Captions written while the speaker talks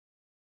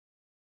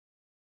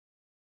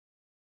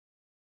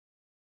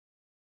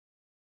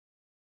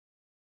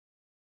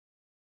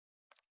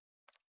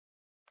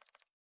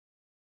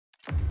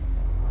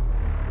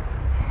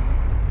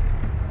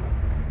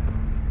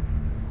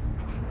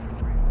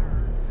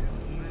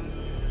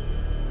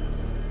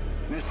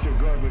Mr.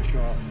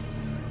 Gorbachev,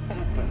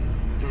 open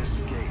this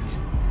gate.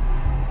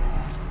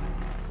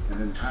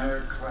 An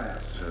entire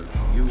class of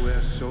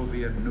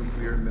U.S.-Soviet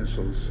nuclear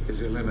missiles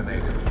is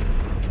eliminated.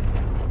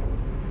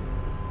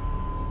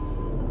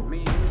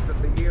 Means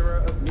that the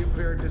era of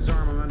nuclear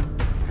disarmament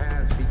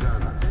has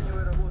begun.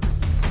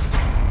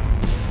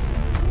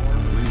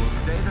 We will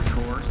stay the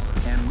course,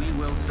 and we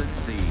will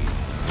succeed.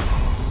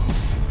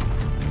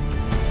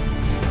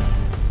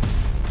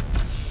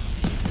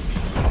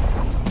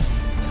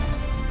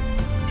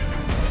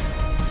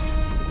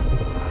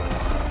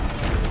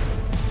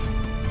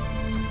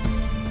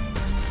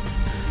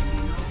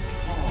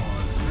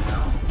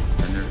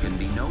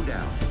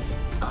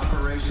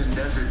 Operation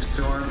Desert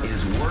Storm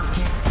is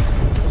working.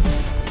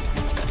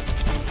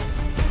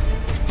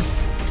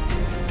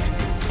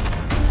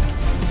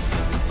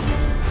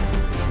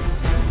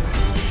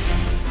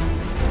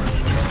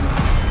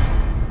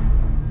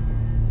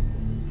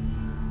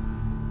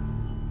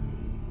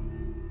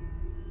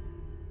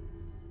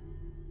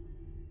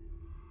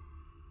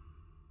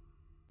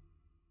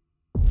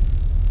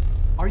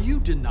 Are you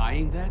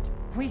denying that?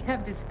 We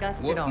have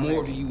discussed it What already.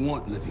 more do you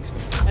want, Livingston?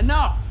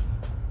 Enough!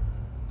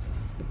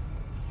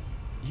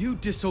 You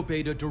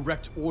disobeyed a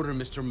direct order,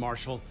 Mr.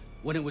 Marshall,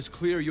 when it was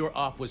clear your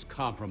op was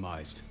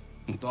compromised.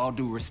 With all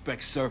due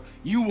respect, sir,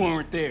 you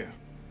weren't there.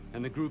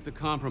 And the group that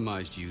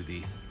compromised you,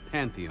 the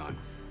Pantheon,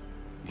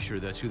 you sure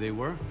that's who they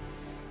were?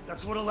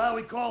 That's what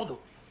Alawi called them.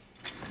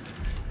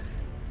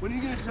 When are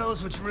you gonna tell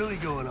us what's really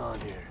going on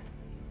here?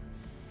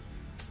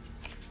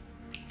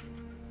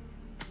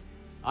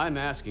 I'm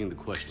asking the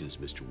questions,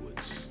 Mr.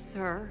 Woods.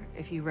 Sir,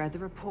 if you read the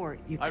report,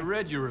 you can... I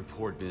read your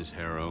report, Ms.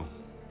 Harrow.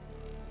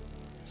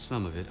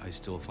 Some of it I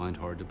still find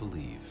hard to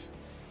believe.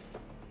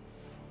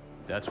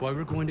 That's why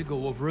we're going to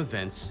go over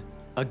events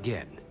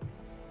again.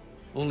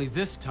 Only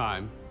this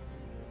time,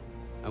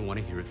 I want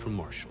to hear it from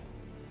Marshall.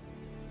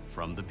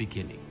 From the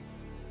beginning.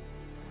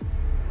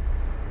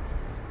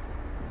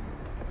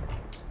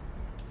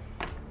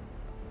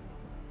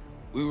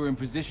 We were in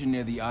position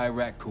near the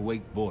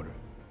Iraq-Kuwait border.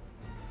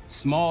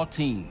 Small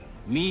team.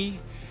 Me,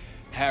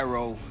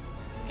 Harrow,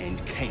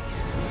 and Case.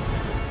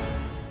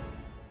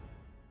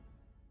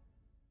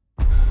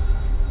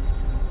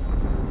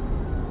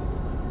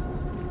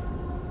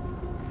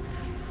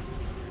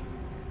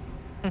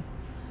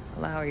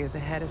 Alawi is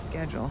ahead of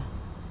schedule.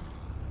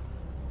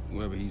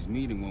 Whoever he's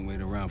meeting won't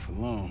wait around for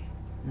long.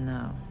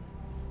 No,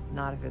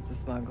 not if it's a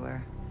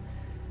smuggler.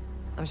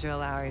 I'm sure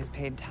Alawi is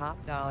paid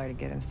top dollar to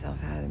get himself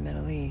out of the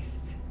Middle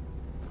East.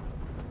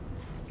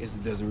 Guess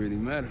it doesn't really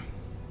matter.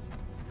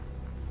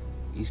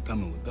 He's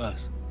coming with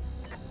us.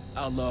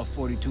 Outlaw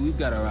 42, we've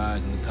got our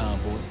eyes on the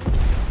convoy.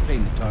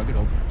 Fading the target,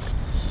 over.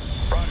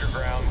 Roger,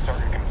 ground.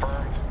 Target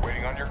confirmed.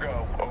 Waiting on your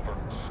go. Over.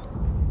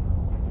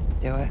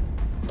 Do it.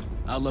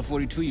 Outlaw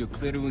 42, you're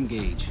clear to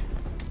engage.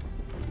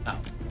 Out.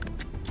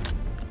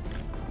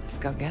 Let's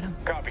go get him.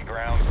 Copy,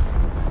 ground.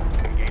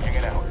 Engaging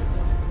it out.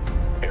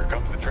 Here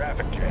comes the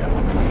traffic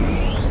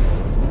jam.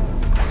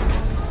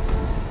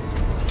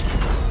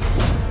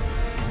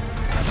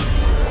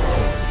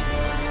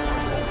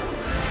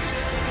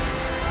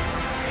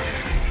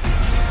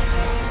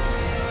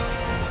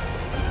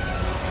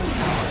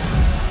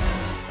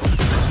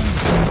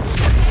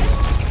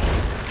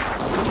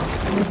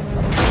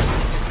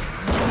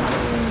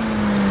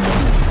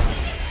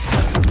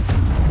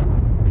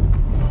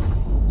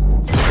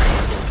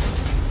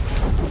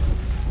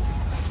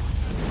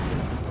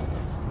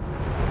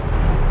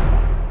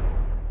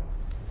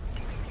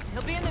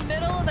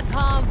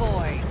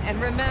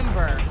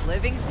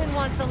 Livingston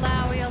wants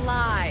Alawi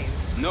alive.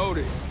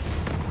 Noted.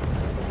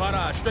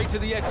 Farah, straight to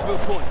the exfil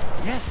point.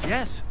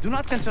 Yes. Do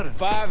not consider.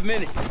 5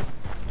 minutes.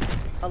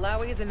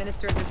 Alawi is a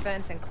minister of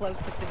defense and close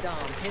to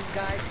Saddam. His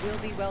guys will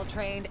be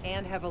well-trained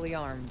and heavily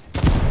armed.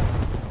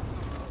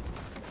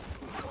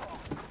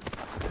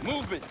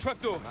 Movement,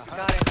 truck doors.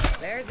 Got it.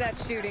 There's that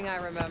shooting I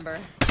remember.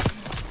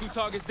 2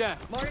 targets down.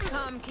 More to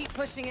come. Keep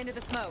pushing into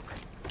the smoke.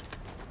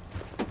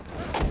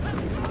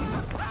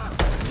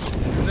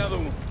 Another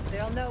one.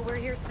 They'll know we're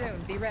here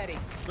soon. Be ready.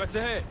 Threats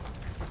ahead.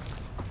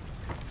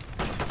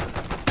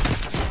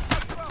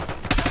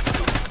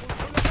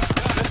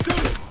 Let's do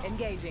this.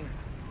 Engaging.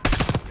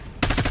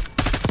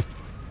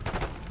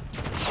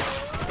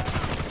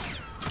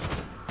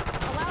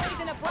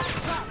 Alawi's in a black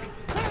truck.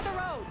 Clear the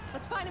road.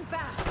 Let's find him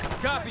fast.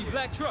 Copy,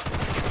 black truck.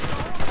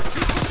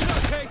 Keep pushing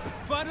up, Case.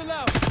 Find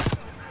Alawi.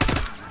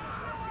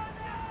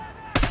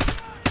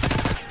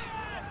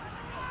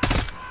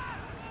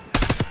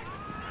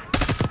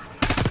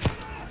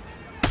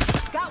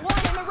 Got one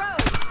in the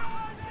road.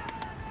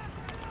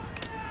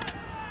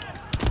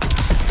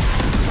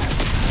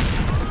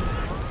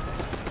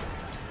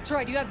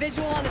 Troy, do you have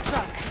visual on the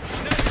truck?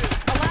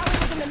 Negative. Alawi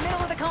was in the middle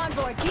of the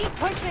convoy. Keep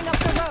pushing up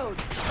the road.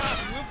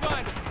 Copy, we'll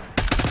find him.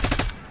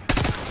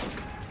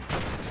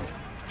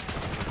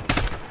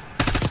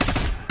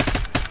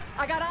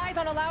 I got eyes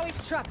on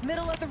Alawi's truck,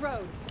 middle of the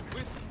road.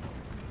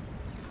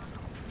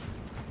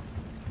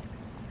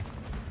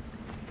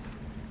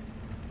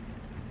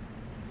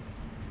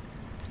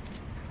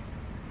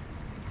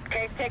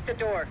 Chase, take the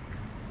door.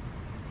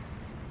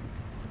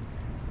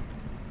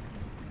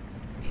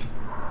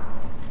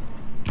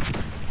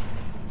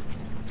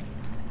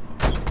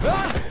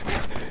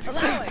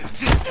 Allow it!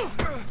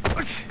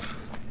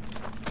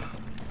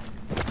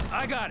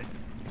 I got it.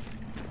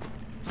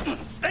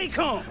 Stay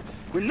calm.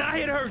 We're not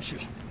here to hurt you.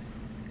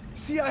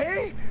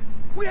 CIA?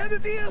 We had a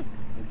deal.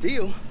 A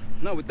deal?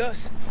 Not with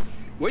us.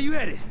 Where you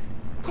headed?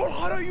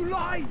 Colorado, you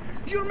lie!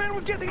 Your man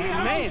was getting me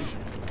out! Man!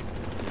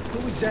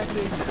 Who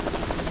exactly?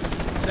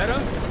 Is that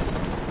us?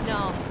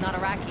 No, not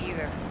Iraqi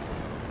either.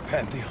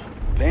 Pantheon.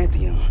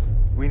 Pantheon.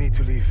 We need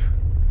to leave.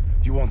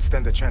 You won't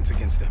stand a chance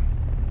against them.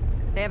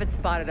 They haven't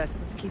spotted us.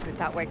 Let's keep it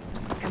that way.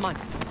 Come on.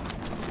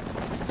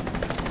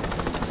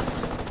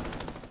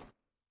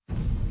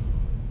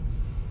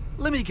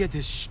 Let me get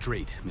this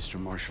straight, Mr.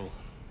 Marshall.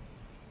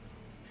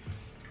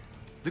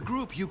 The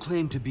group you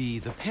claim to be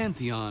the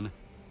Pantheon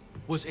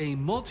was a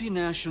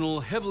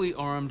multinational, heavily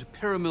armed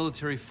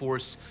paramilitary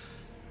force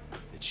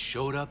that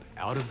showed up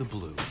out of the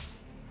blue.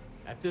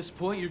 At this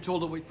point, you're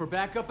told to wait for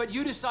backup, but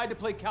you decide to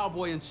play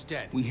cowboy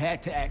instead. We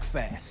had to act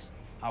fast.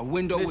 Our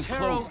window was Ms.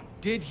 Harrow, closing.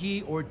 did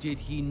he or did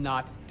he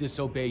not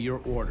disobey your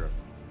order?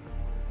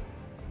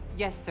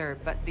 Yes, sir,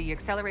 but the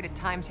accelerated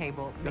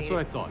timetable That's made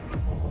what I thought.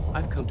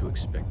 I've come to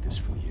expect this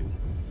from you,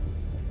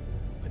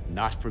 but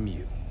not from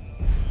you.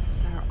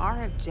 Sir,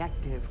 our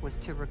objective was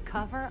to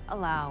recover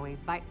Alawi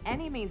by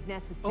any means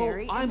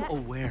necessary. Oh, I'm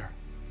aware.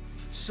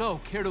 So,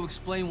 care to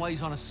explain why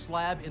he's on a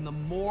slab in the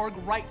morgue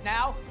right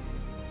now?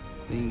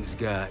 Things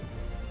got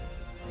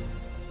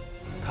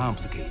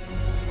complicated.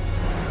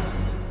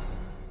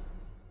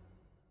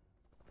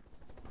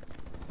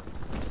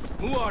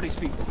 Who are these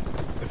people?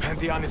 The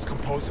Pantheon is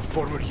composed of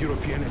former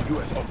European and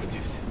US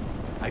operatives.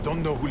 I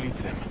don't know who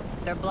leads them.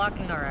 They're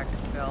blocking our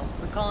exfil.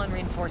 We call in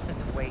reinforcements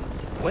of weight.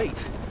 Wait.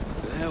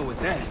 The hell with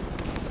that.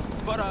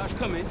 Faraj,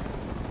 come in.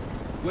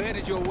 We're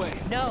headed your way.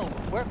 No,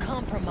 we're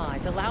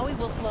compromised. Alawi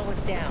will slow us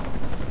down.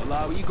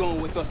 Alawi, you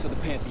going with us to the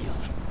Pantheon?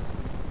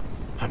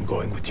 I'm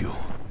going with you.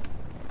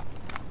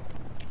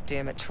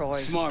 Damn it, Troy.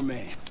 Smart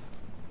man.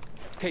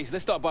 Case,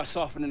 let's start by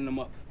softening them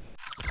up.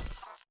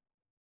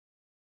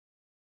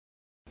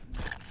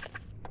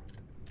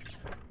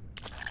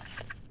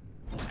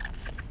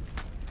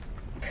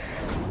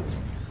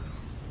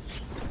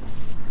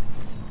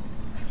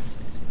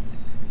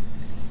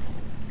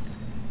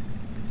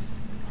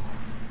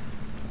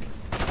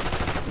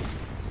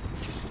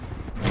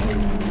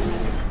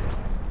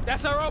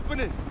 That's our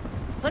opening.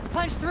 Let's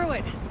punch through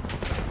it.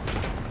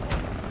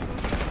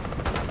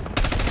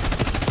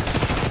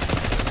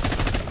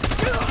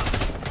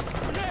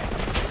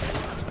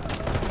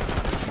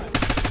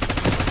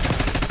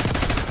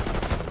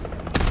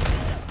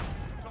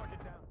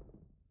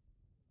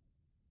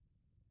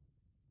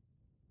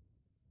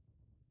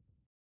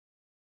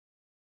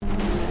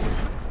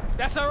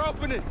 That's our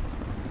opening.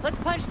 Let's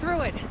punch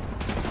through it.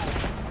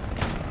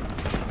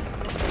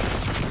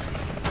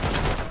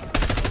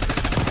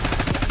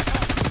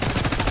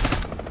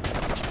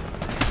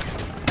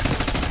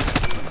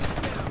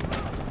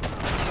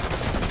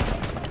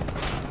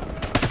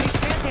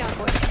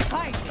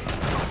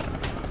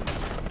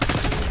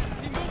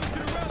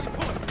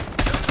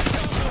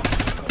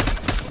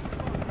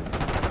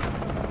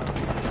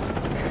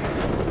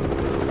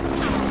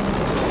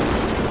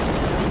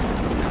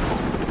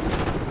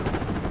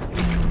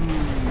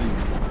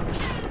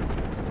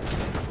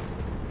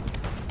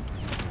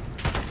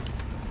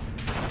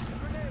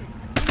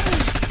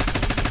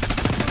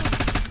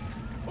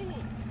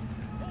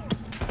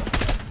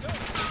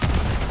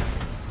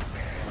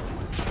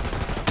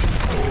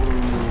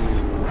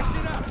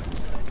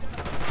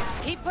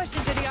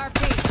 Pushing to the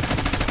RP.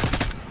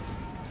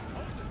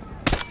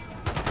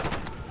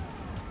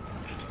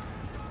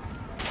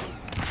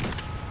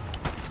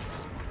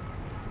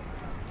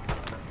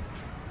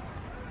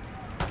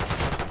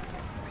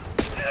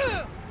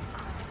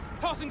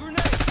 Tossing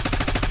grenades!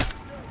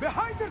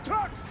 Behind the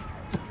trucks!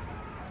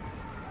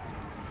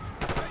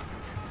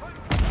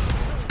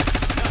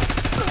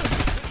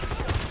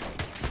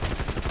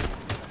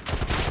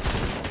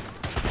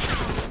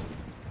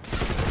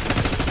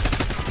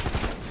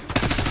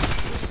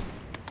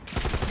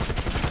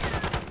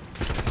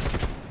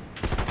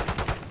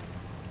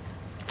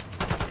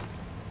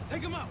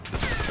 Take him out!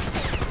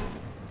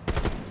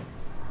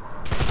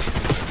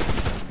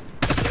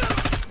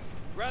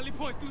 Rally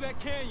point through that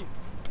canyon.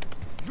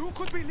 You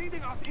could be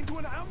leading us into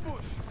an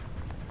ambush.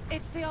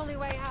 It's the only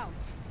way out.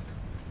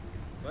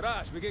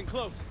 Faraj, we're getting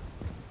close.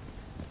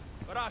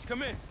 Faraj,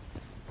 come in.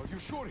 Are you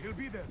sure he'll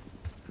be there?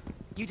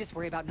 You just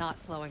worry about not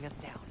slowing us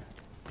down.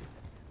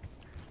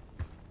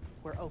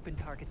 We're open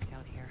targets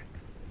down here.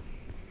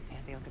 And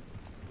they'll get...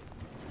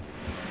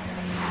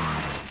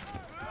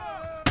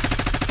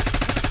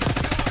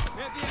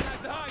 Pantheon has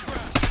the high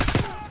ground.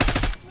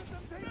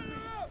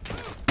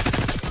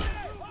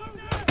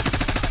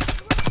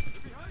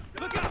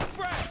 Look out,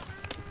 Fred!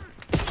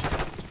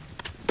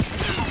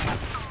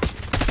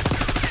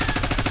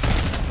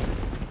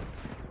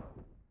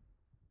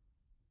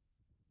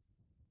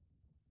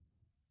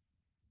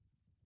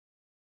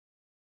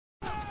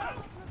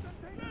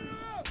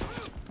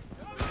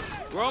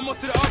 We're almost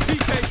to the RP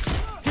case.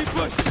 Keep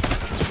pushing.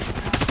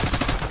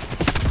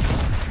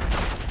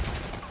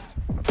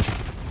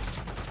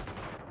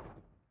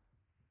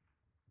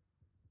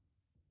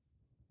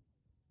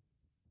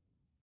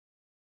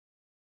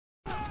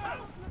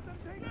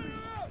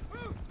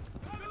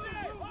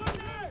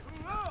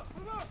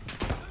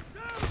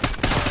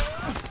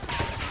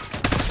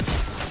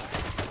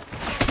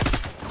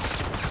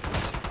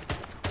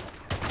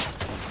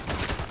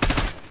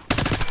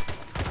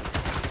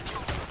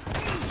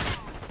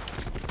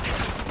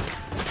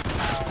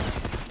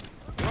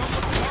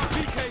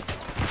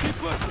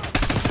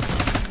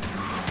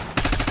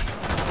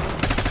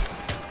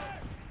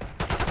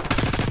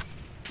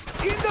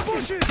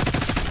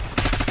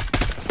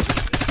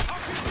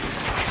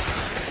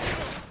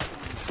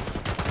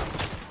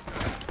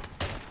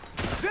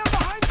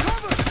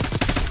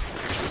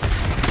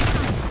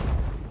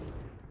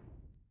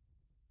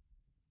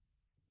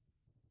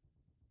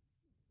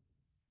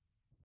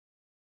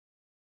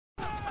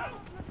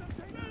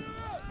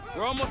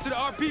 We're almost to the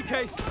RP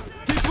case.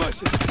 Keep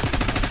pushing.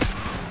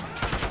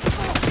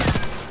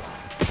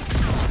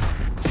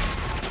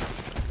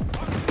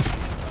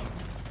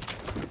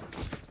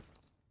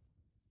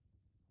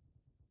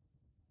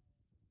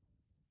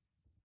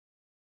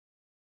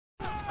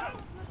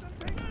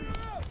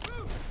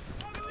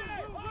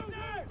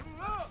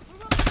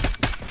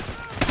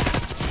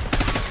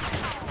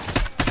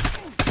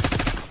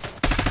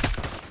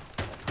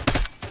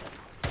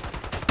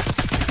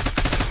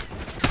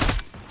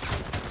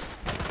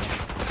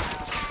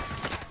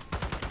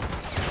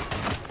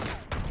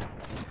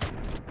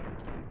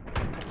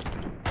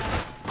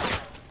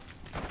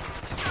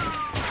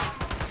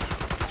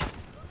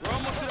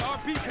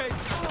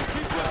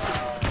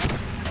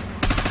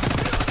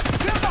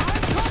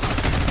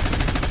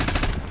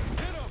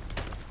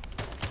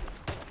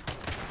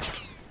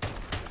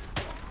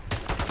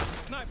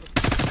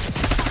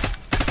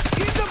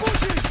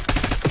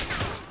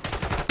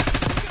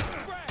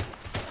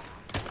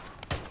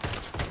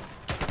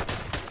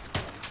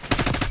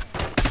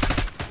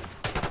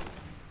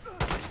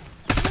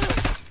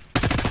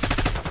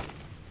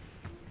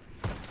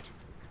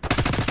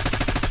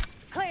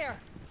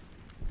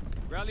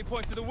 Rally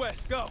point to the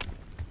west, go.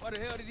 Why the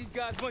hell did these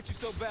guys want you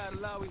so bad,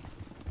 Alawi?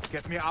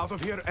 Get me out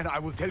of here and I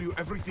will tell you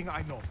everything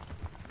I know.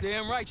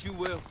 Damn right you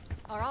will.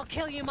 Or I'll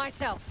kill you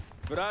myself.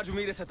 But Audrey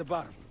meet us at the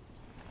bottom.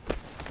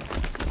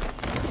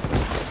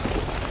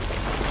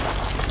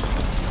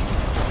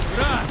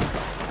 Good on.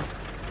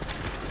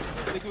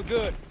 I think we're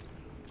good.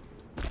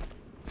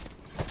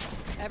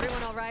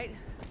 Everyone all right?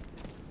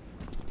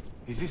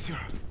 Is this your...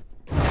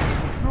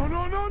 No,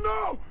 no, no,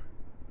 no!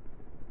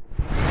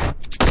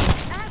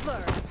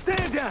 Adler!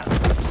 Stand down!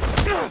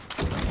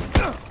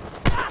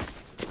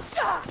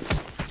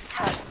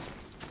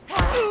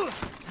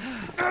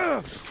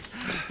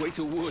 Wait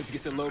till Woods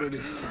gets a load of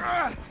this.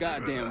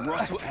 Goddamn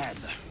Russell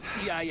Adler,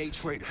 CIA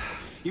traitor.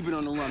 You've been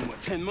on the run,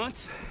 what, 10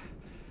 months?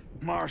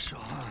 Marshall,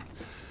 huh?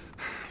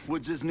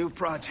 Woods' new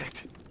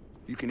project.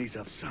 You can ease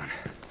up, son.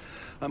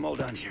 I'm all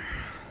done here.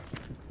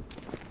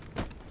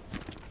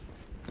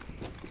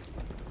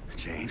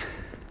 Jane?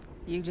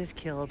 You just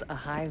killed a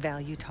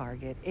high-value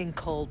target in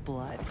cold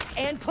blood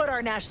and put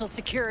our national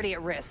security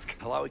at risk.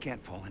 Alawi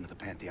can't fall into the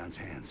Pantheon's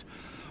hands.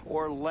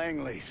 Or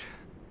Langley's.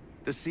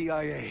 The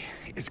CIA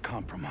is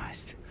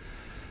compromised.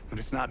 But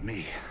it's not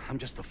me. I'm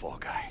just the fall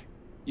guy.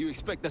 You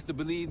expect us to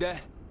believe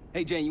that?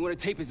 Hey, Jane, you want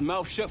to tape his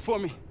mouth shut for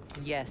me?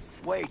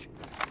 Yes. Wait.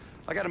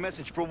 I got a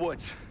message for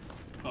Woods.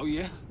 Oh,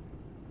 yeah?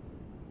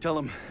 Tell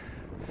him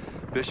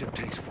Bishop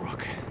takes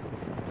Rook.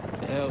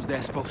 The hell's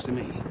that supposed to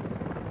mean?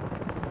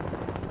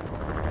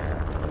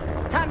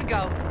 Time to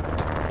go.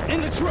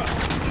 In the truck!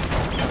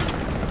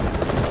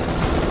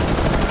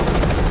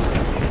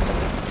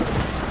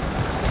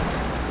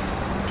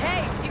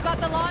 Case, you got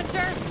the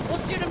launcher? We'll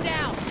shoot him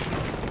down.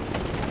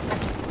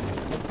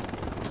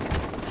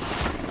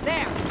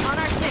 There, on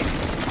our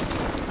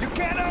 6. You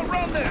can't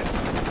outrun this!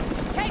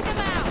 Take him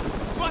out!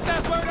 Swat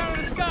that bird out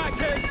of the sky,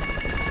 Case!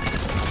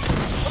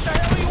 What the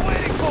hell are you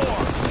waiting for?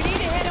 We need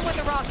to hit him with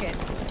a rocket.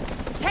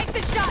 Take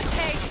the shot,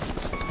 Case!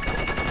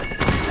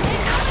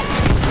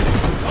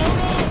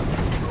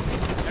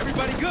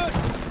 Everybody good?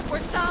 We're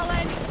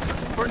solid.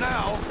 For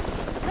now.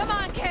 Come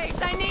on, Case,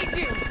 I need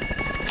you.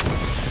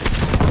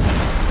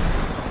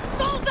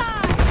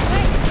 Bullseye!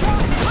 Wait,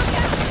 drop, look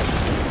out!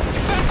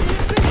 Fasten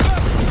your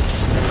seatbelt!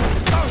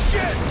 Oh,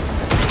 shit!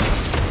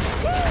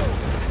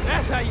 Woo!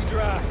 That's how you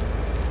drive.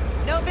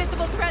 No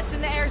visible threats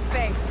in the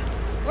airspace.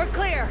 We're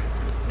clear.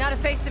 Now to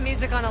face the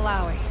music on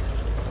Alawi.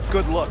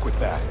 Good luck with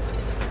that.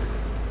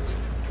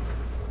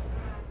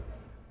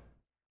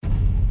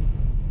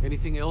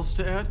 Anything else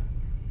to add?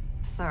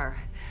 Sir,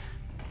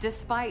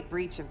 despite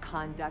breach of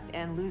conduct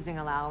and losing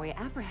Alawi,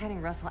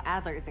 apprehending Russell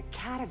Adler is a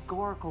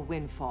categorical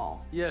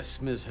windfall.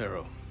 Yes, Ms.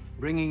 Harrow.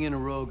 Bringing in a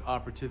rogue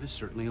operative is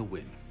certainly a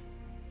win.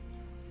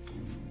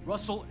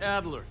 Russell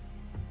Adler,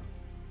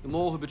 the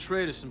mole who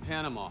betrayed us in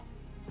Panama.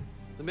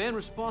 The man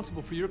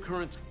responsible for your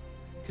current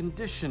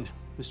condition,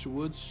 Mr.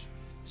 Woods.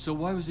 So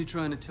why was he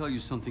trying to tell you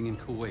something in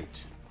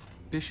Kuwait?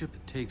 Bishop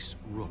takes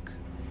Rook.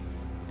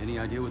 Any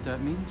idea what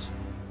that means?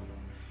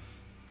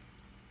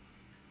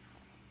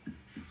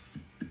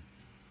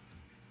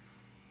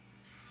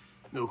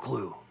 No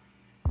clue.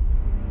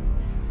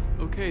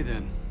 Okay,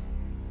 then.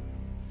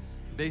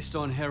 Based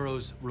on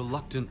Harrow's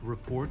reluctant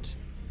report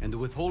and the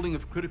withholding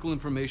of critical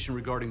information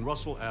regarding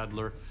Russell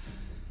Adler,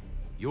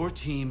 your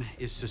team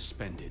is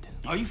suspended.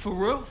 Are you for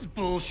real? This is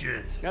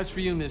bullshit. As for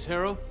you, Ms.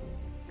 Harrow,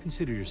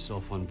 consider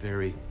yourself on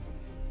very,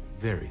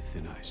 very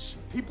thin ice.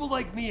 People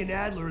like me and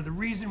Adler are the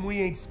reason we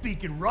ain't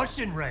speaking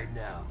Russian right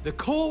now. The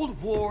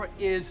Cold War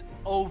is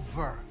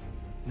over,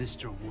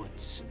 Mr.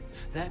 Woods.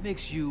 That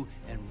makes you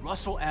and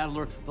Russell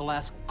Adler the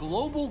last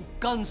global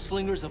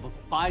gunslingers of a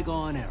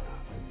bygone era.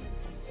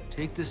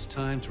 Take this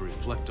time to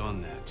reflect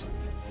on that.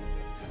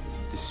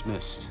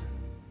 Dismissed.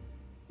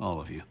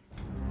 All of you.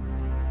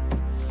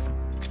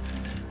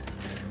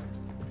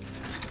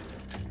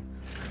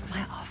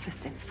 My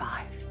office in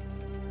 5.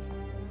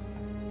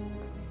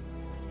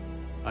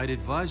 I'd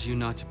advise you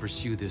not to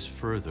pursue this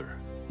further,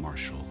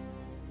 Marshal.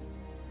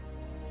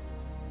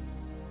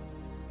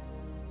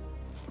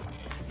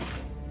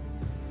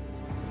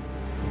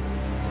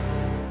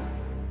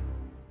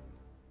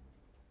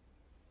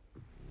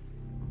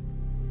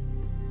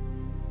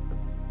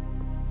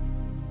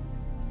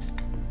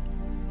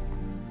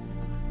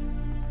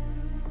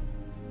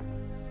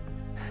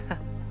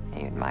 Are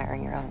you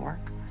admiring your own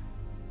work?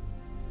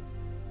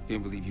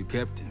 Can't believe you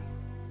kept him.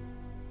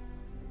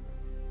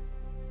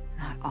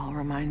 Not all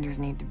reminders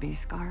need to be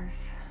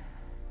scars.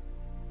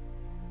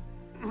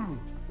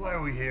 Why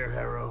are we here,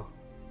 Harrow?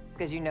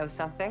 Because you know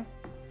something?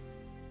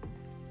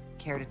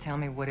 Care to tell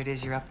me what it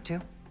is you're up to?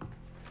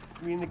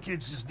 Me and the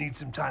kids just need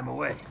some time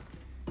away.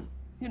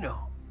 You know,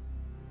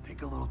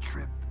 take a little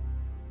trip.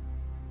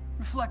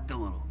 Reflect a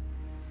little.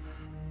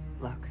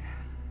 Look,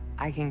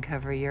 I can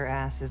cover your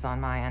asses on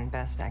my end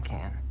best I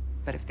can.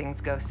 But if things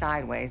go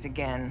sideways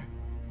again,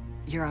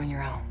 you're on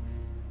your own.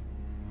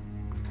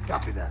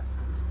 Copy that.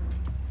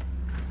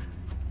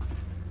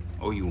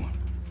 Oh, you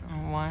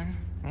one. One?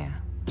 Yeah.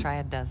 Try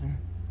a dozen.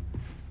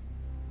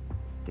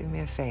 Do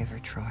me a favor,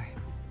 Troy.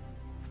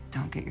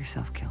 Don't get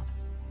yourself killed.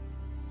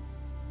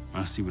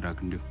 I'll see what I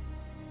can do.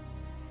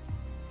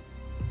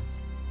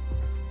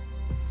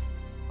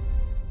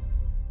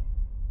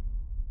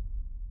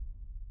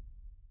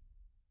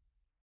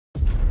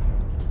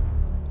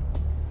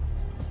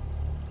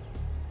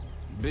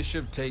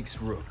 Bishop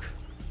takes Rook.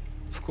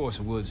 Of course,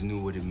 Woods knew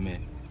what it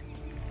meant.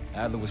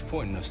 Adler was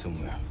pointing us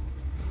somewhere.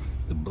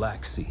 The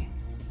Black Sea.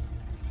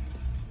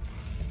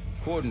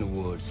 According to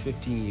Woods,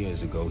 15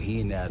 years ago, he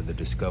and Adler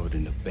discovered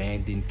an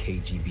abandoned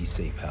KGB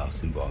safe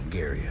house in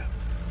Bulgaria.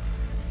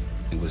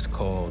 It was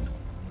called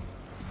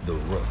the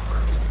Rook.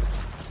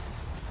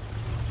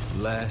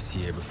 Last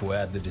year, before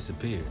Adler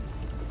disappeared,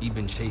 he'd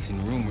been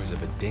chasing rumors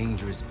of a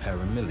dangerous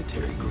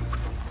paramilitary group,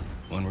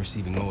 one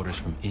receiving orders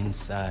from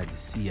inside the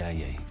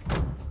CIA.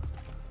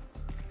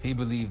 He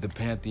believed the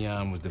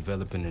Pantheon was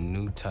developing a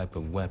new type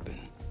of weapon,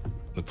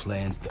 with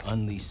plans to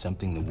unleash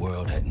something the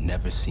world had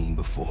never seen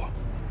before.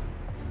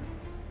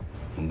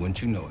 And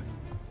wouldn't you know it,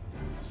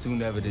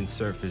 soon evidence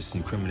surfaced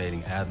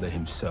incriminating Adler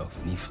himself,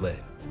 and he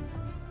fled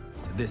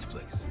to this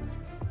place.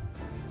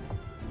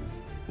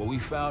 What we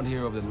found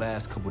here over the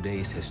last couple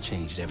days has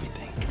changed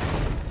everything.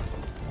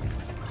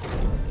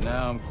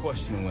 Now I'm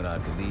questioning what I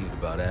believed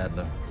about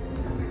Adler,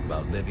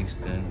 about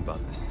Livingston,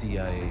 about the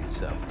CIA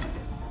itself.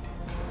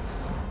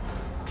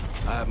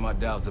 I have my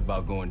doubts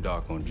about going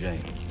dark on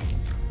Jane.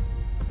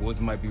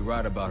 Woods might be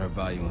right about her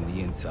value on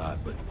the inside,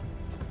 but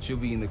she'll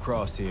be in the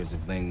crosshairs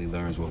if Langley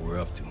learns what we're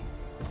up to.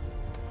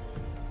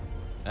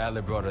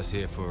 Adler brought us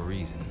here for a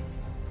reason,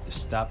 to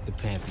stop the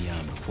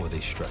Pantheon before they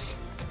strike.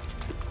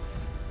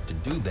 To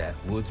do that,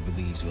 Woods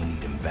believes we'll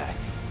need him back.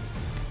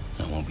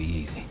 That won't be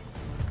easy.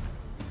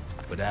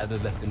 But Adler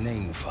left a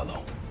name to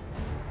follow.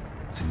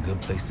 It's a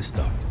good place to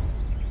start.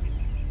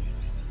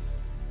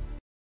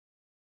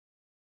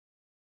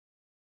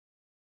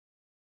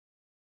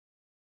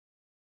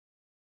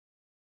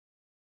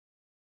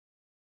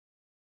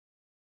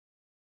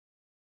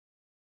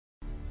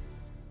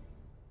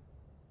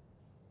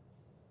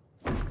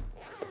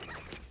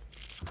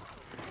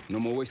 No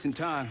more wasting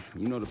time.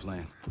 You know the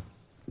plan.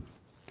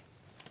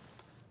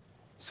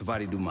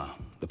 Savati Dumas,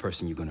 the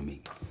person you're gonna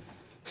meet.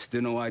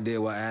 Still no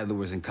idea why Adler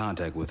was in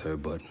contact with her,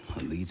 but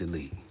a lead's a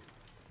lead.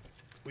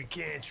 We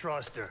can't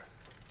trust her.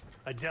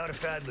 I doubt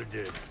if Adler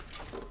did.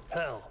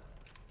 Hell,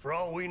 for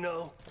all we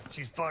know,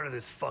 she's part of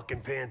this fucking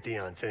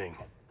Pantheon thing.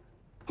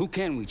 Who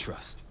can we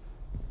trust?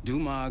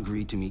 Dumas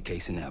agreed to meet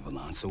Case in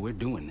Avalon, so we're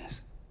doing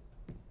this.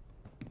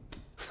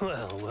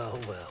 Well, well,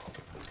 well.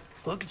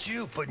 Look at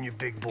you putting your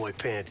big boy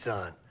pants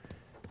on.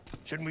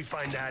 Shouldn't we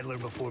find Adler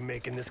before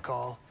making this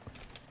call?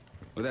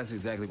 Well, that's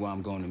exactly why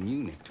I'm going to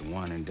Munich, to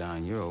wine and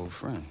dine your old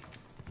friend.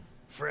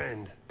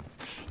 Friend?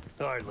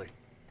 Hardly.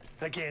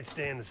 I can't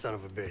stand the son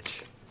of a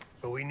bitch.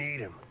 But we need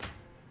him.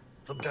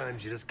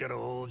 Sometimes you just gotta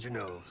hold your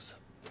nose.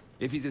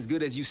 If he's as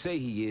good as you say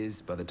he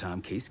is, by the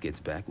time Case gets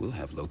back, we'll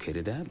have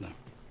located Adler.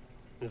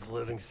 If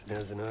Livingston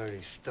hasn't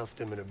already stuffed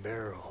him in a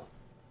barrel.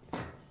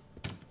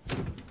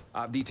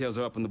 Op details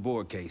are up on the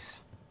board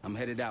case. I'm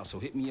headed out, so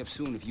hit me up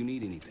soon if you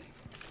need anything.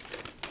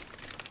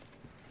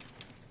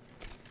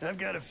 I've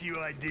got a few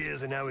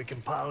ideas on how we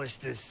can polish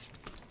this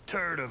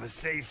turd of a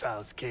safe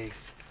house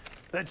case.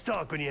 Let's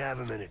talk when you have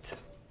a minute.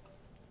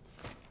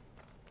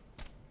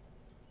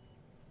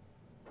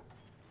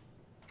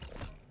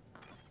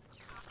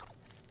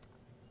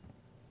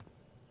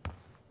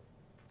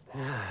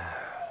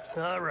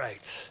 All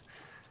right.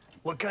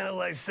 What kind of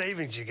life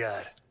savings you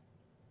got?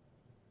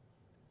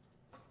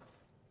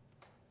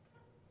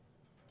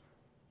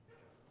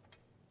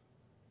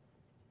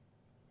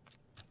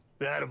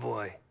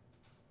 Attaboy.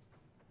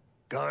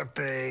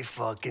 Carpe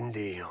fucking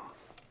diem.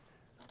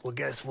 Well,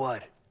 guess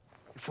what?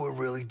 If we're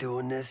really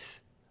doing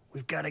this,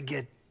 we've got to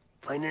get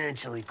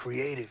financially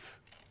creative.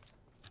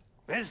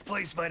 This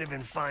place might have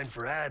been fine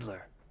for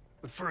Adler,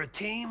 but for a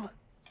team,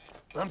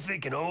 I'm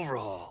thinking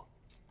overhaul.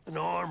 An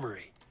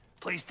armory,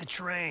 place to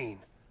train,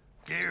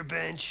 gear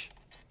bench,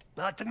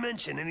 not to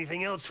mention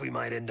anything else we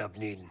might end up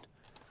needing.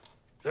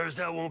 There's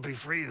that won't be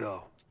free,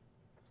 though.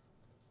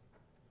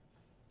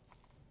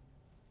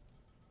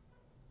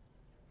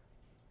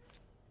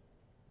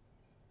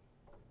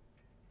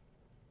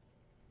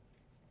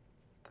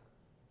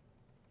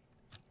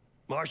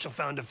 Marshall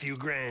found a few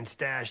grand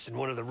stashed in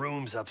one of the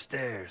rooms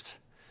upstairs.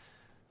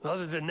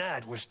 Other than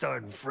that, we're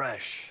starting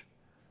fresh.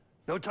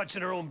 No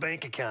touching our own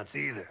bank accounts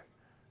either.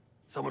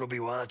 Someone will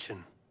be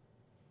watching.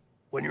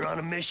 When you're on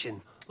a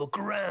mission, look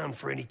around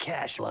for any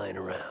cash lying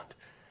around.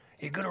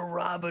 You're gonna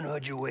Robin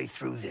Hood your way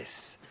through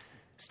this.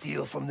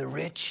 Steal from the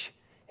rich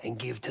and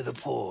give to the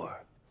poor.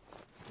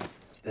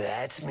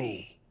 That's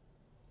me.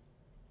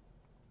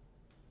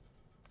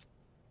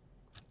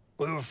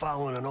 We were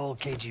following an old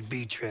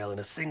KGB trail and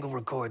a single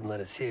recording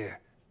led us here.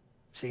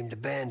 Seemed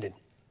abandoned.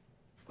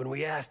 When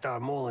we asked our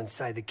mole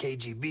inside the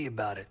KGB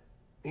about it,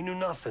 he knew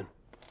nothing.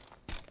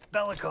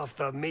 Belikov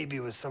thought maybe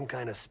it was some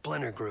kind of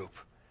splinter group,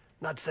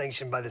 not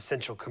sanctioned by the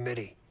Central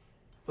Committee.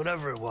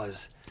 Whatever it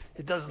was,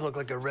 it doesn't look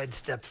like a red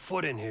stepped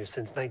foot in here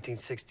since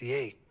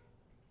 1968.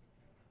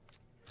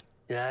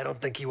 Yeah, I don't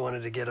think he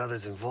wanted to get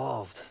others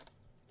involved.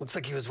 Looks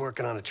like he was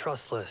working on a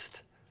trust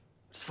list.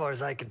 As far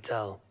as I could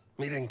tell,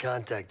 he didn't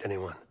contact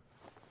anyone.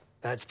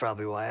 That's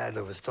probably why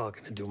Adler was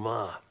talking to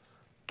Dumas,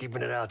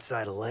 keeping it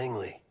outside of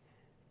Langley.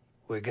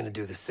 We're gonna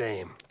do the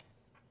same,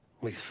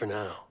 at least for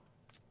now.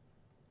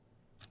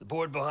 The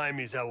board behind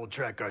me is how we'll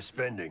track our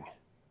spending.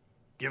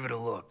 Give it a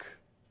look.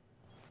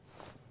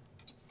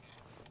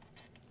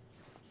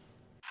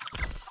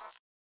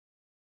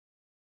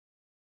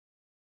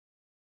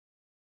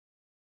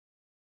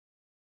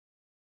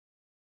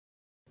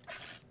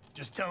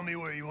 Just tell me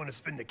where you want to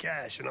spend the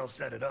cash and I'll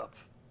set it up.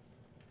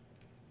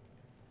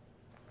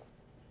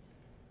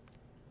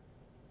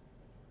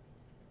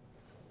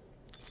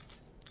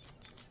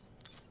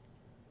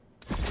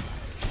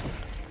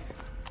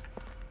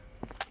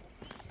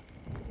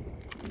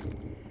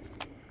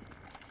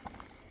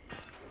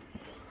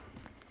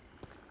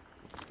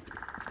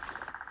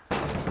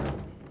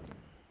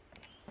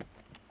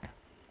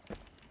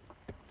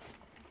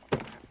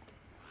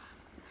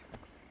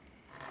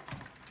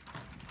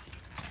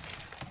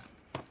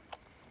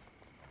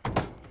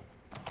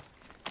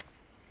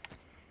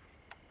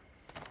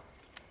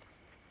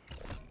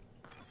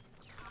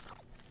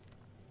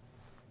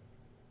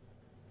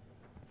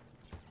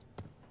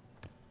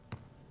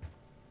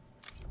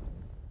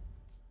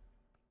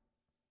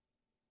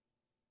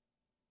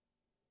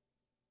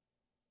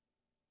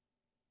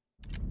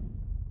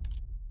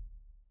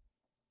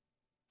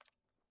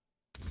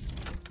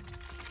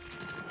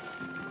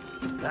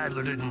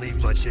 Adler didn't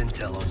leave much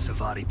intel on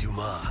Savati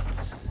Dumas,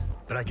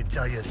 but I could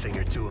tell you a thing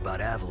or two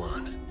about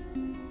Avalon.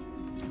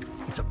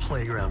 It's a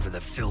playground for the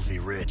filthy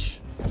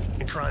rich,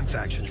 and crime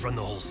factions run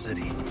the whole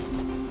city.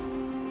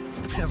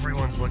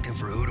 Everyone's looking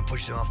for who to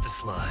push off the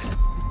slide.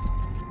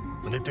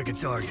 When they pick a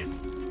target,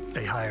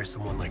 they hire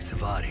someone like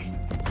Savati.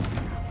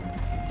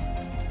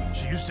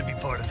 She used to be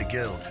part of the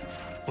Guild,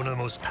 one of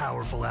the most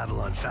powerful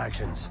Avalon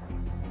factions,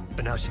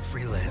 but now she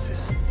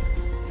freelances.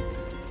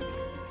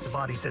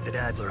 Savati said that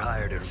Adler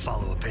hired her to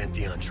follow a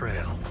Pantheon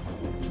trail.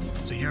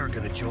 So you're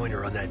gonna join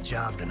her on that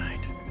job tonight.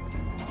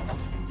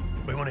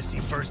 We want to see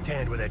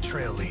firsthand where that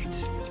trail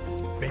leads.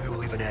 Maybe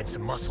we'll even add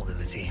some muscle to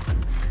the team.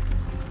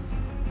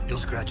 You'll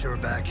scratch her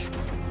back,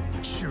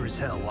 but sure as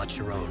hell watch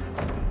your own.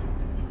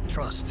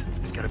 Trust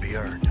has gotta be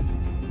earned.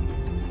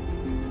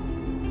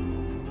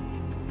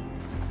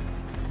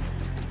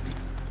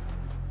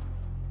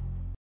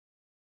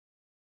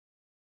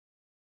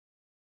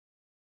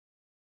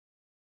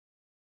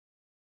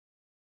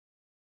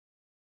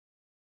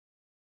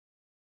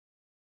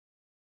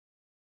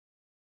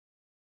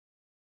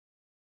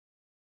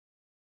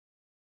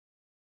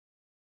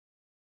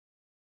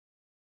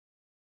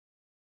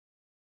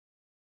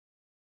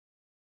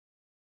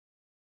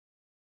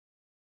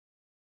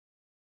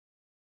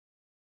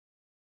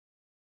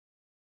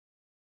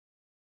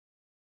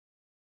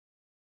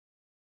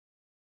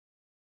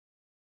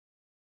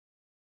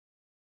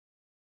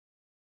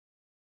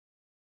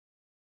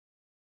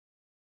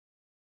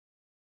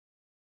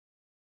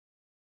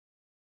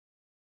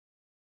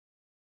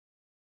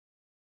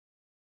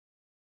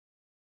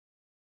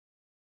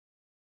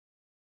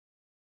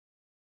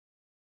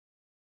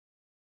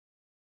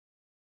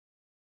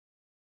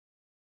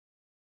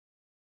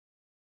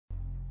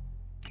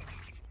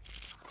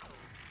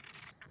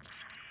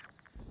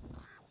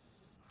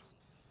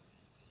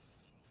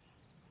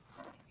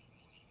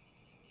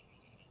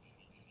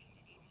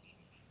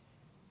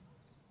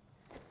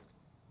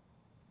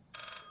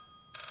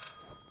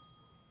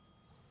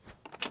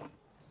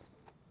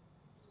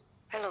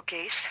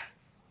 Hello, Case.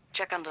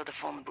 Check under the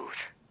phone booth.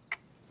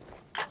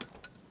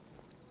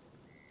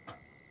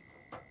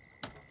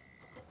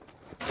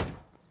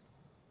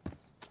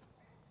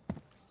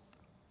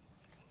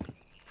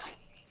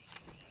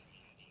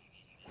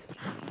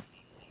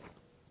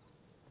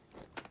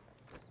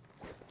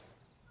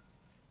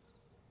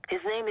 His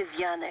name is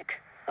Yannick,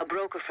 a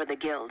broker for the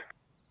Guild.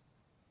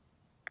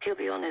 He'll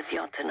be on his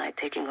yacht tonight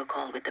taking a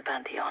call with the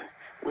Pantheon.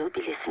 We'll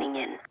be listening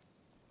in.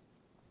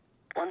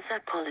 Once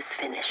that call is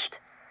finished,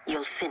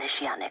 you'll finish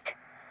Yannick.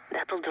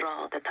 That'll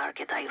draw the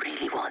target I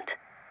really want.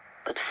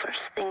 But first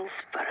things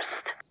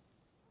first.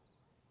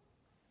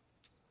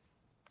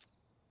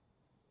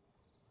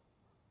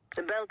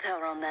 The bell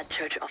tower on that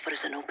church offers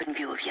an open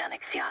view of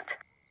Yannick's yacht.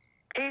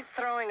 He's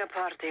throwing a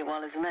party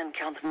while his men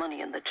count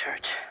money in the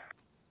church.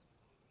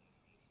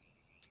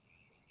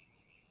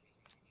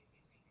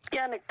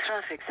 Yannick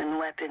traffics in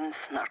weapons,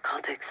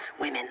 narcotics,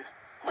 women,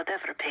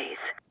 whatever pays.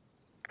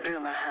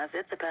 Rumor has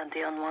it the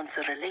Pantheon wants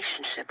a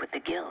relationship with the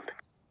Guild,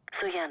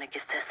 so Yannick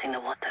is testing the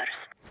waters.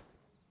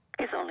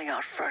 He's only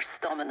our first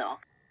domino.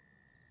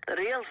 The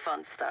real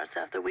fun starts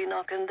after we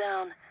knock him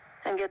down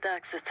and get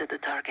access to the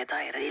target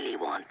I really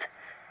want,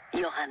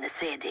 Johannes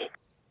Edi.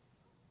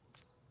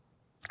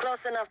 Close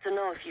enough to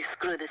know if you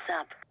screw this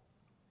up.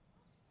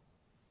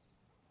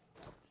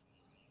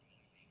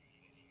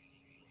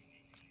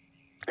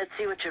 Let's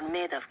see what you're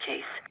made of,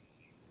 Case.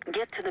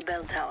 Get to the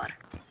bell tower.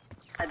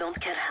 I don't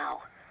care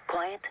how.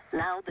 Quiet,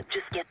 loud,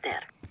 just get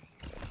there.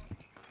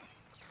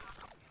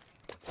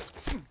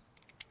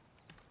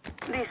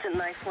 Decent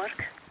nice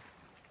work.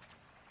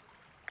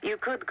 You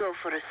could go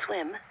for a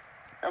swim.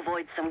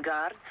 Avoid some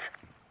guards.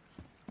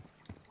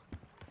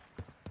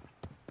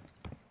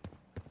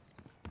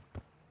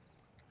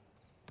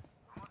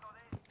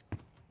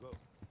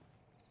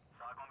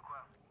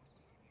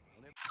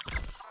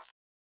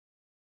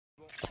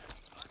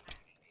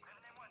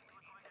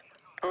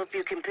 Hope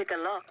you can pick a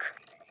lock.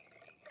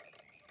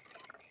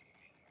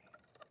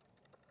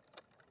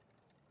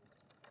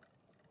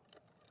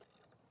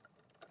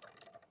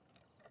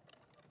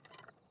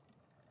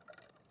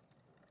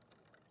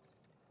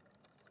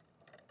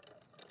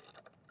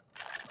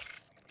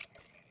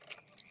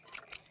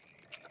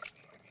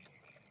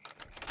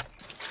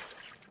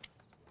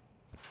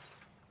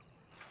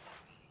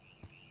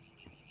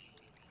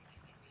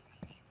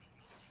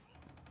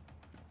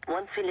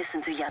 Once we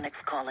listen to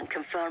Yannick's call and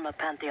confirm a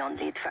Pantheon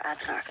lead for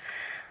Adler,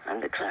 I'm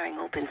declaring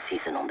open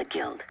season on the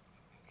Guild.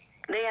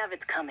 They have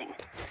it coming.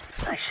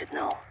 I should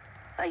know.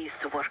 I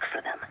used to work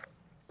for them.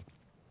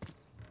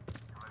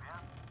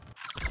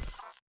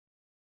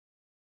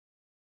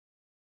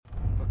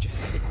 Ok,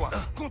 c'était quoi?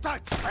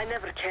 Contact! I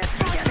never cared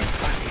for Yannick's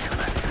parties when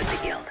I was with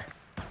the Guild.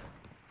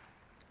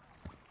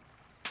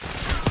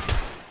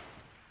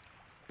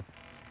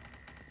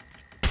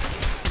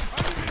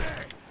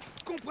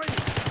 Compris!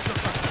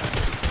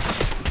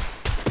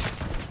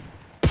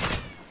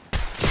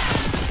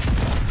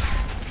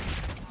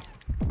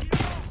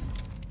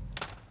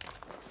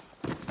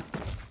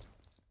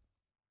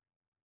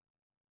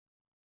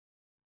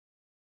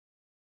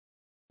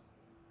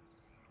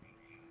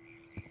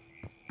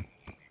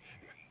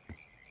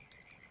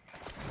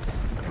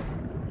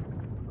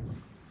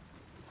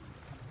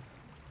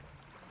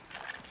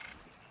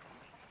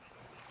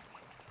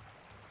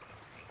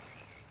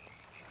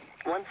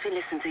 Once we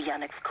listen to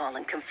Yannick's call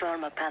and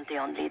confirm a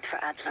Pantheon lead for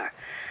Adler,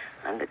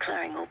 I'm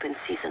declaring open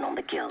season on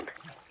the Guild.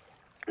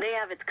 They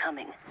have it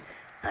coming.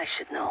 I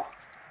should know.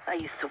 I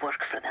used to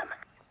work for them.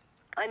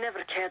 I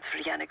never cared for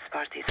Yannick's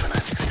parties when I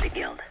was with the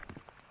Guild,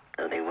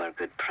 though they were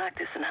good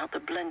practice in how to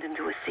blend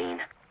into a scene.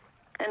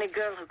 Any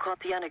girl who caught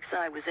Yannick's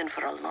eye was in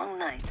for a long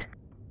night.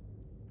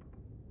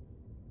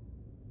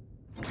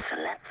 So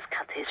let's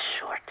cut his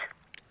short.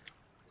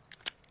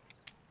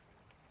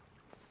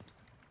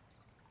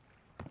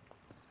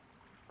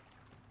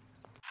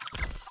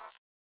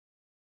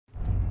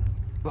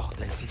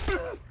 Bordel, c'est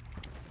fou!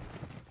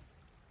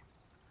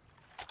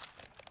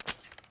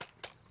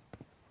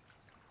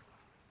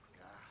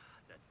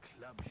 That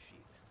club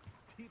shit.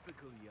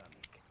 Typical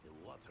Yannick. The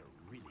water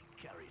really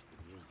carries the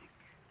music.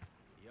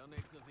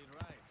 Yannick does it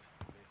right.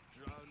 Less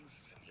drugs,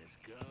 less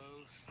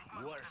girls,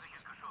 worst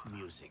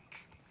music.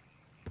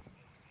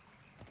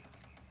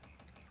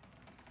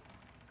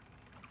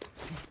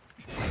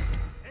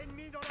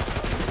 Ennemi dans la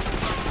zone!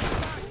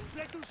 Je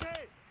l'ai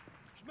touché!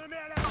 Je me mets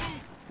à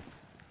l'abri!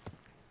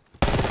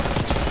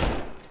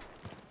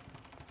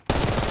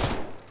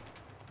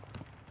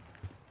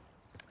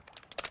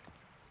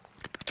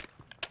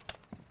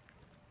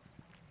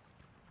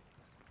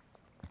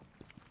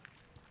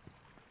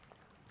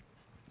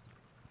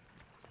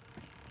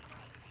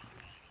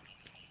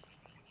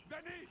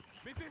 Danny,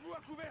 mettez-vous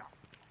à couvert!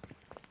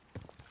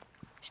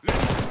 Les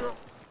voitures!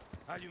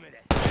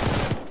 Allumez-les!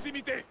 À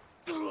proximité!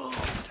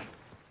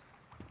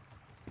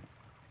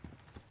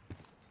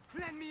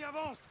 L'ennemi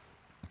avance!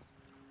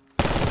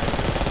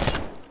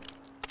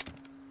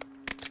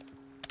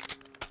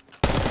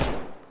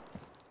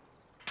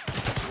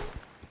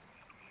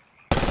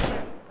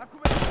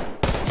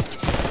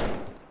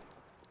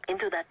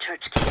 Into that that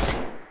church case.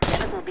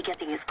 Yannick will be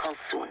getting his call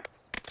soon.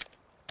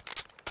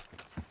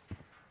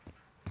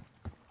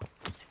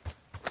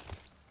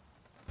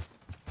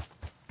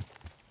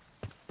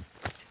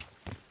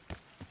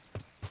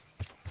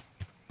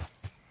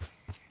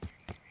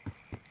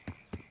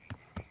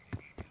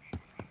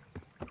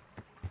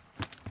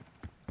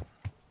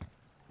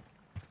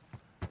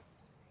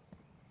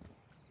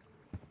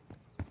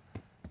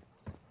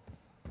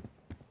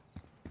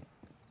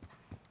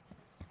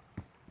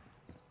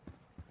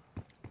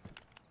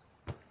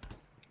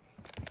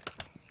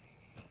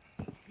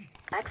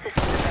 Access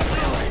to the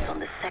bedroom is on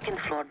the second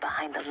floor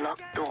behind the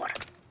locked door.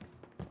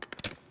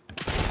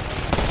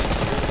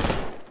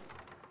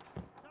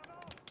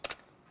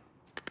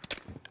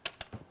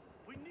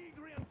 We need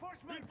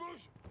reinforcements.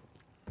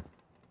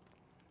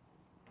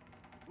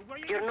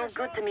 You're no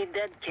good to me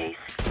dead, Case.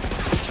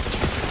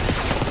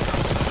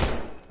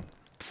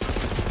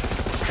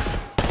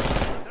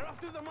 They're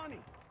after the money.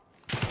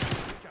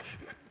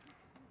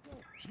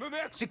 Je me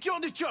mets.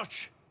 Secure the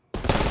church.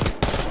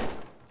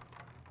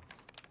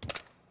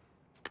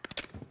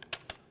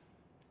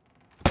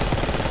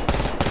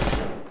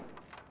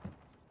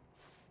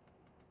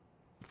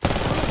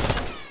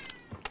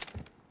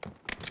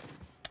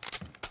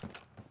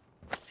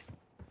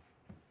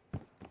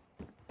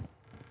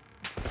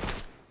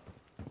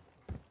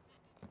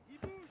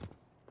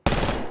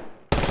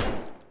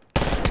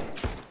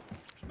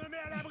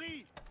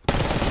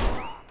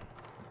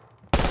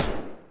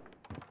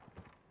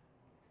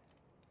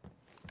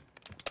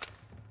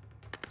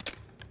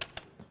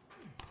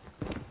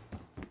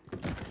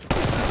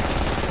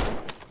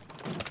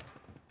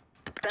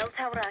 Bell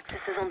tower access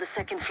is on the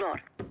second floor.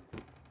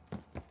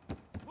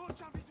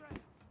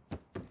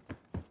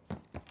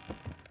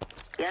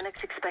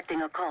 Yannick's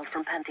expecting a call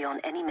from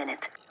Pantheon any minute.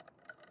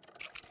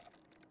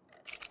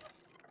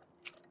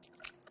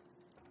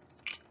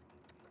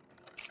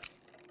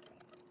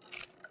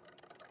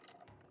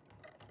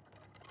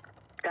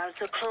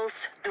 Guards are close.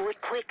 Do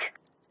it quick.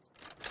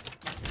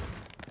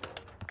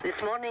 This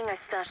morning I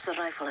stashed the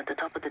rifle at the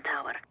top of the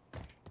tower.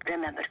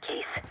 Remember,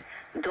 Case,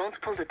 don't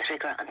pull the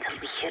trigger until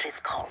we hear his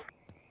call.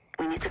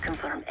 We need to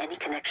confirm any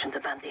connection to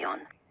Pantheon.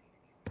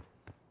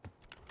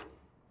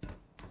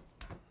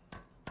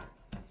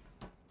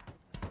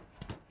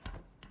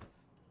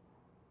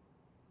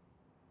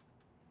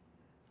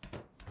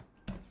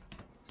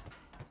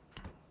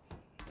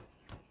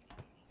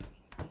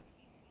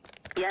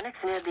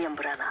 Yannick's near the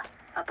umbrella,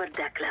 upper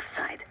deck left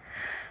side,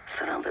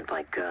 surrounded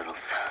by girls.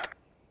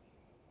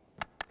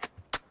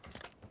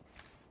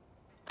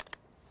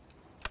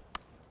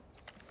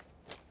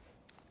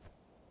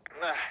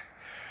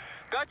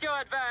 Got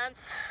your advance.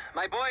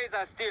 My boys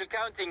are still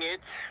counting it.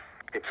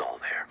 It's all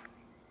there.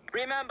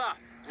 Remember,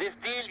 this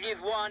deal is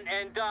one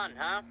and done,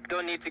 huh?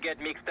 Don't need to get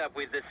mixed up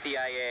with the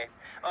CIA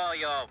or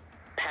your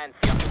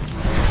Pantheon.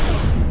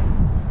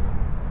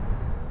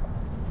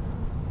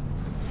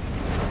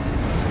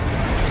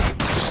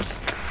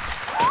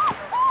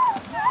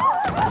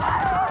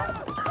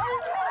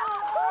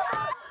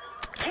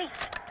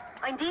 Case,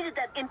 I needed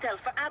that intel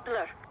for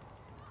Adler.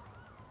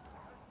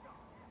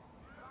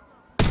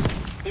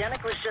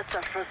 Yannick was just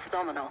our first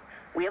domino.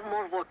 We have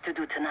more work to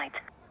do tonight.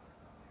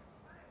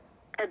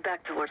 Head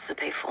back towards the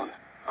payphone.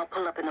 I'll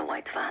pull up in a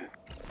white van.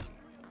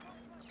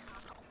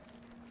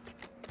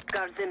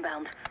 Guards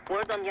inbound.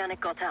 Word on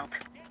Yannick got out.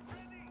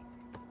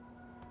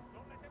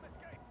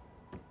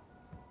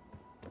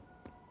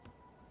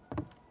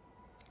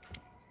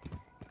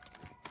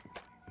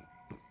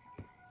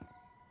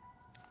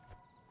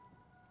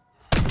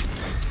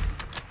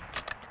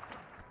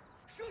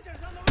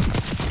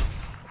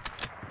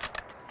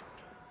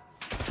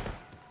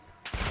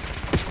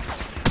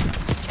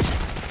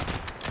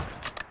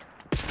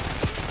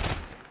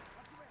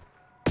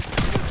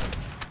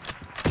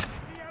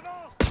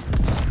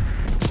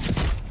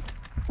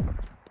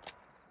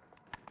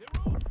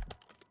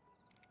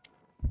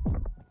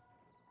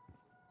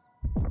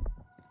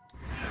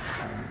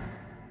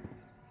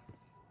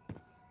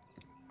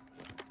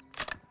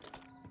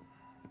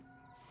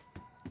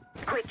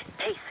 Quick,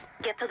 Case,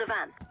 get to the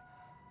van.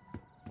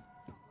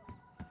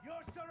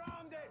 You're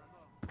surrounded.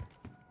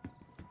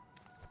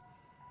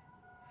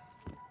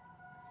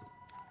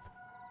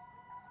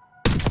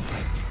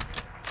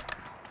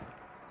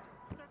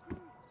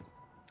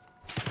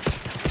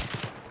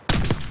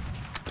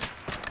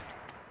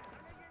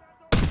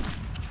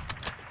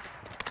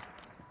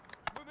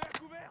 Je me mets à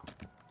couvert.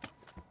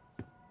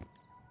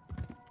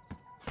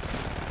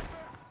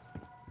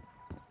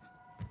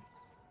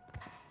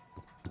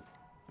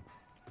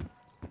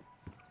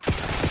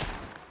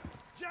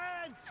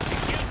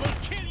 It will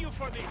kill you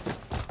for this!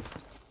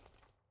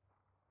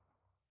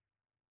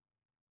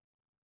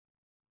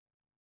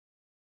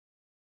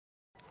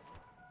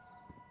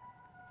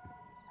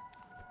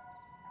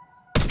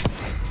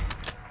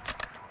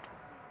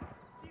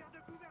 Tire de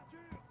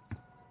couverture!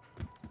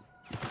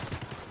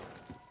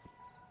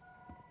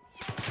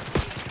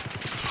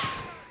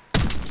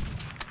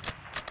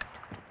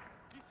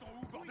 Ils sont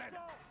où, bordel?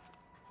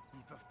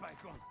 Ils peuvent pas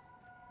être loin.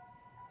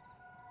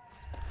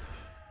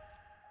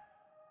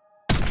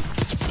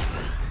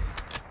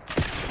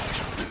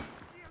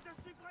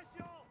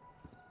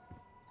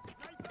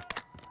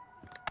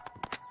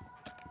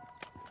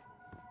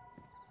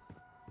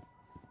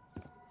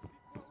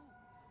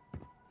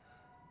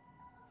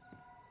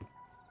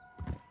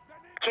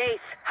 Case,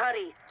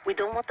 hurry. We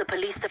don't want the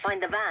police to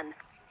find the van.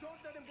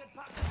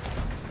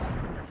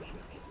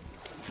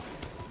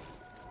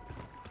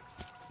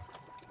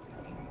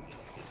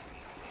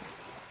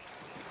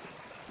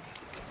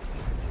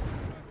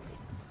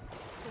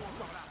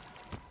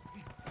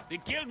 The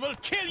guild will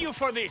kill you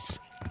for this!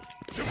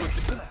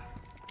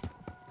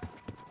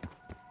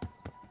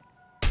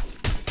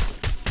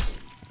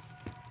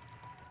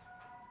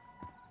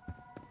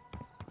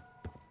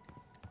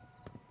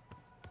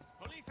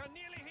 Police are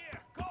nearly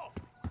here! Go!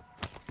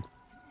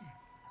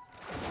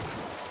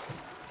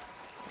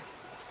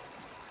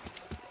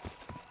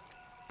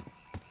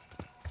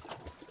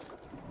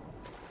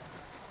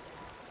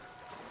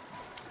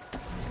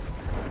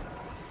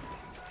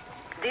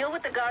 Deal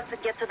with the guards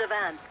and get to the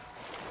van.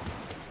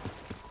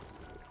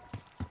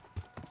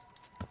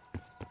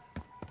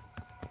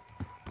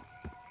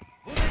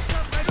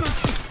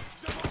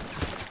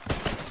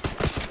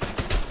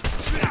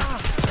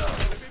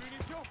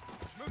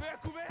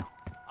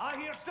 I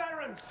hear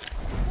sirens!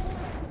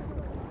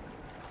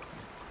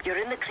 You're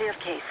in the clear,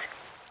 Case.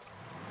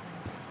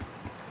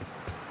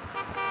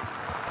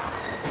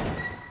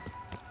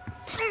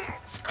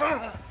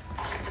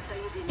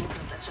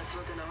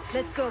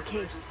 Let's go,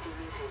 Case.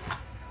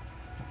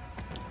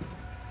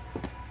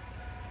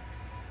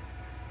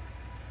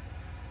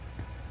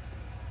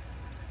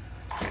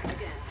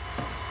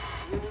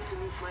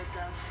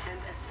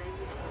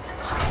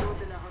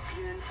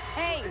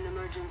 Hey!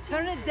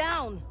 Turn it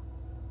down!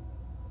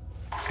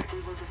 We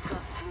will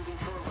discuss moving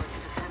forward to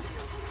the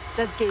Pantheon.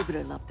 That's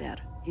Gabriel up there.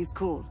 He's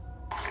cool.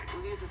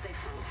 We'll use the safe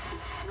room.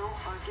 No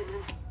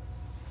arguments.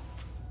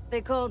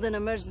 They called an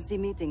emergency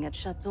meeting at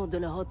Chateau de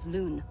la Haute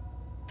Lune.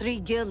 3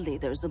 guild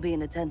leaders will be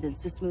in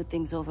attendance to smooth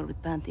things over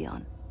with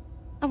Pantheon.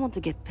 I want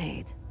to get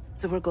paid,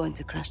 so we're going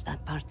to crash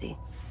that party.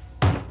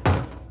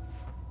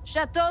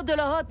 Chateau de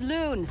la Haute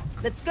Lune!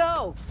 Let's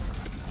go!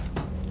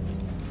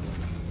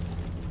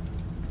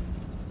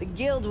 The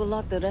guild will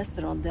lock the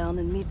restaurant down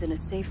and meet in a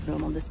safe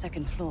room on the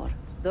 2nd floor.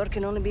 Door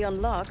can only be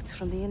unlocked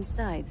from the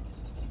inside.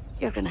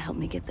 You're gonna help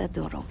me get that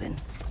door open.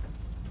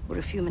 We're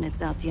a few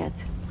minutes out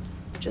yet.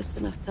 Just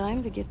enough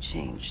time to get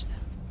changed.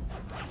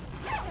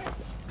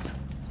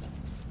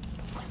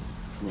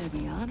 There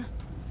we are.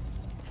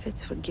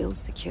 Fits for guild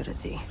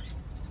security.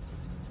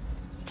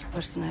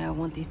 Personally, I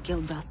want these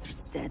guild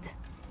bastards dead.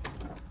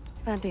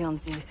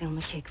 Pantheon's the icing on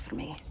the cake for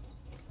me.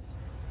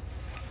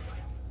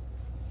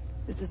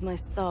 This is my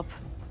stop.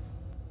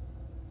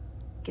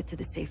 Get to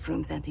the safe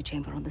room's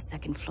antechamber on the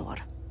 2nd floor.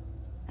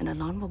 An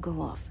alarm will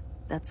go off.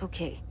 That's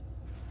okay.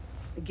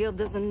 The guild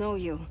doesn't know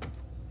you.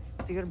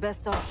 So your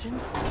best option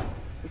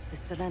is to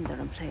surrender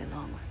and play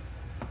along.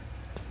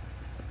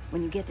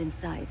 When you get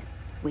inside,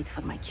 wait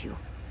for my cue.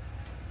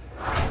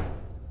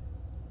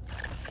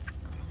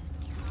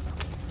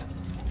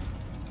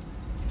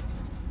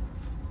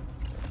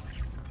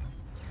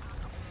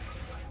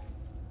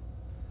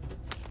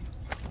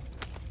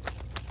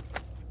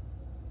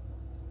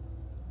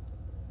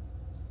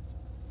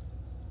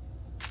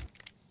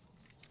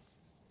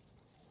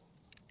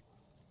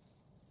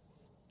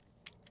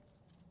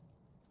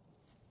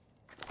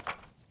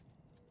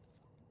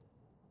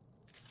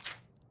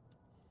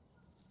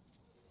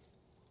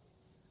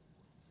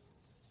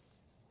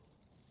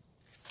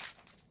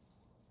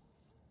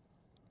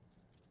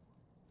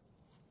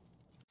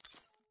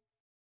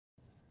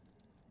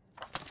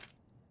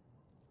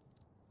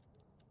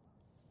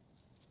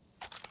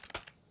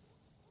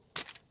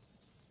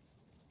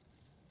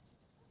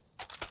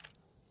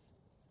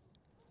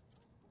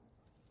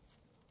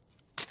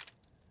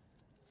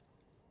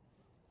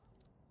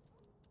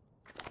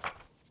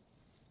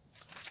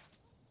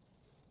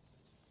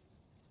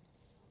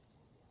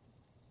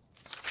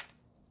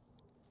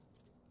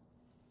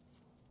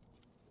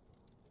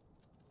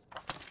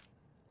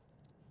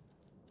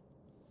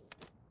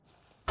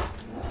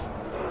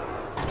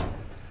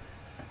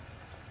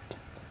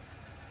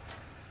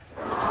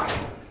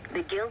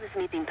 The guild is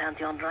meeting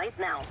Pantheon right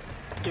now.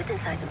 Get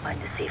inside and find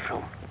the safe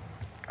room.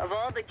 Of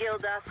all the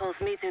guild assholes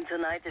meeting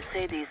tonight,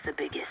 Sadie's the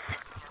biggest.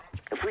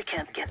 If we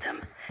can't get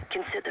them,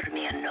 consider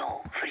me a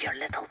no for your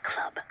little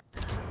club.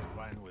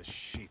 Wine was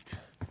shit.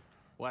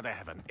 Why'd I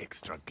have an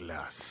extra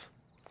glass?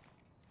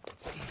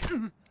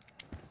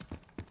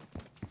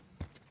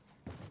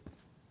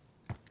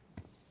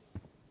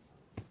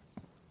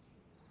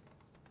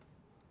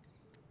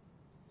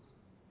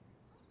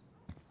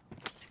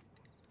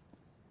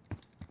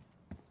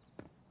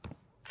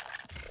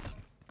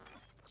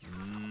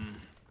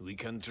 We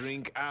can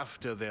drink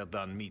after they're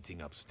done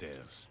meeting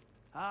upstairs.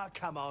 Ah,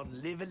 come on,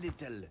 live a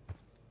little.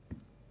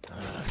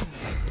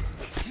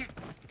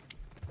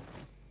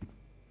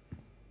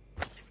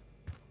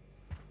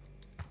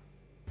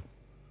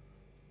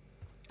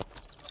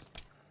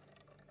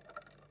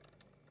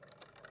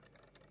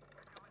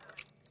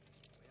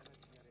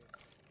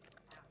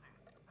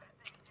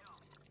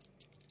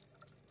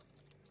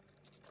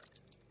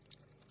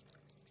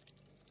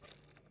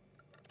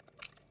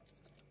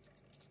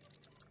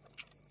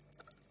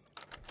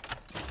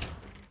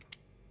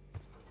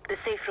 The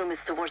safe room is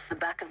towards the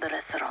back of the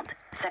restaurant.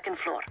 second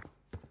floor.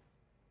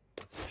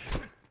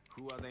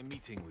 Who are they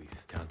meeting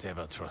with? Can't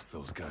ever trust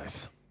those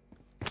guys.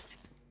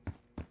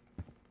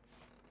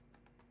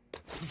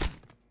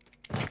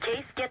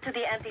 Case, get to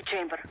the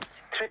antechamber.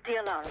 Trip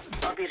the alarm.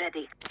 I'll be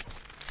ready.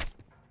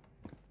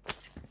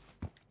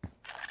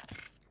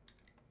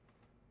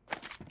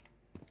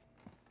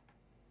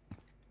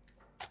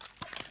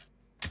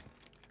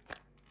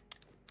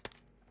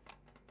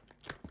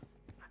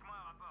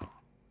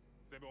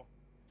 C'est bon.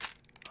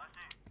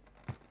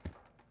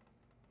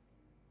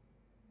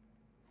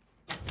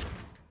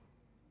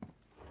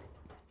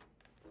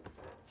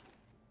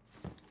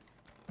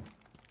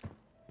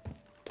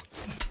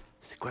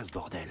 C'est quoi ce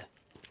bordel?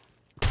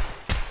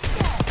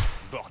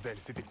 Bordel,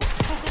 c'était quoi?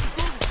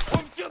 On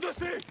me tire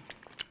dessus!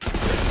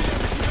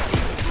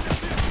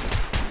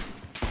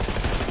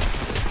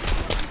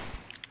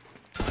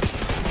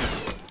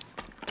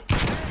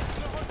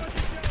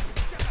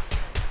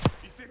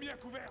 Il s'est mis à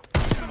couvert!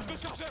 Charge de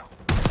chargeur!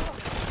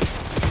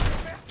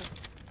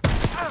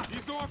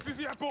 Ils ont un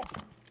fusil à pompe!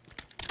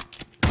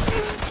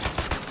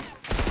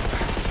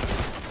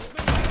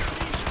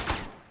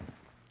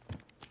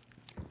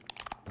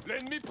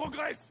 L'ennemi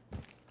progresse!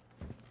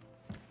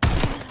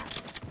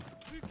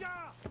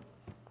 Lucas!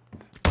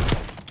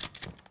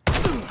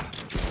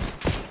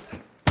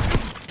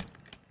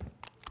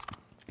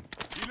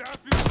 Il a un fusil!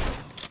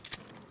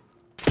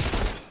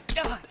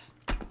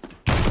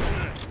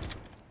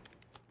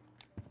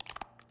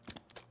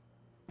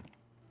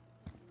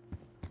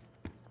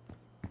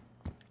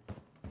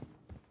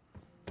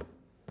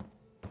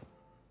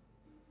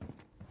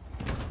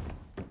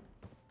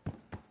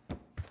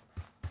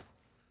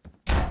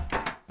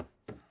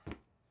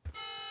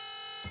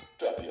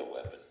 Drop your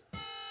weapon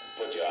and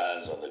put your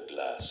hands on the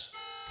glass.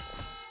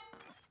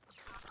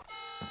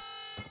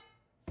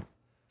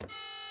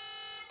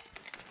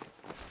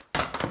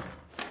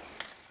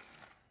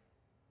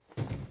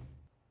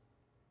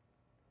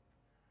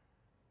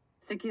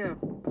 Secure.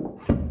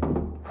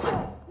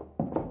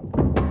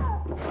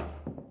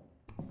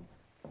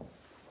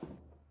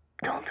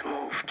 Don't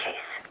move,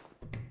 Case.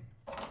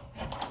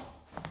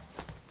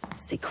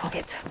 Stay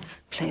quiet.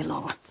 Play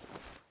along.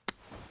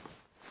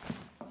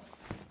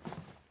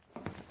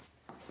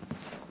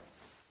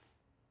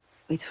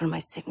 Wait for my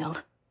signal,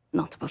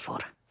 not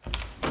before.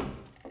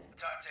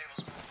 Timetable's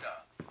moved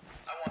up.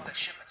 I want that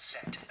shipment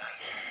sent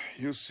tonight.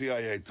 You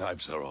CIA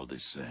types are all the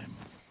same.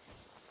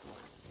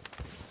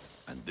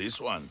 And this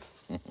one?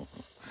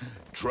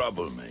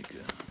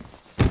 Troublemaker.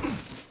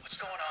 What's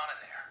going on in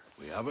there?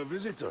 We have a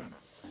visitor.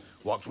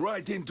 Walked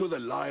right into the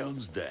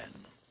lion's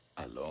den.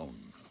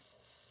 Alone.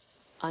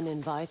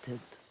 Uninvited.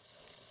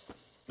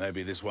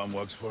 Maybe this one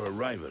works for a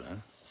rival,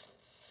 huh?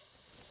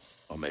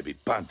 Or maybe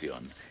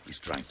Pantheon is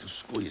trying to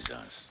squeeze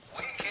us.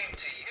 We came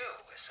to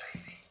you,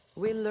 Sadie.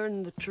 We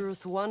learn the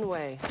truth one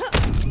way.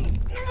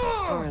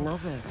 Or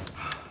another.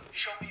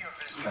 Show me your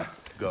visitor.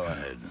 Go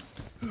ahead.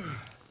 Well, look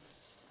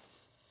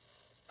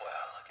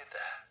at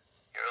that.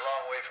 You're a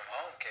long way from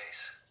home,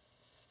 Case.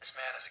 This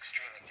man is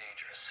extremely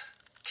dangerous.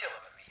 Kill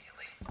him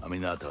immediately.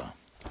 Aminata.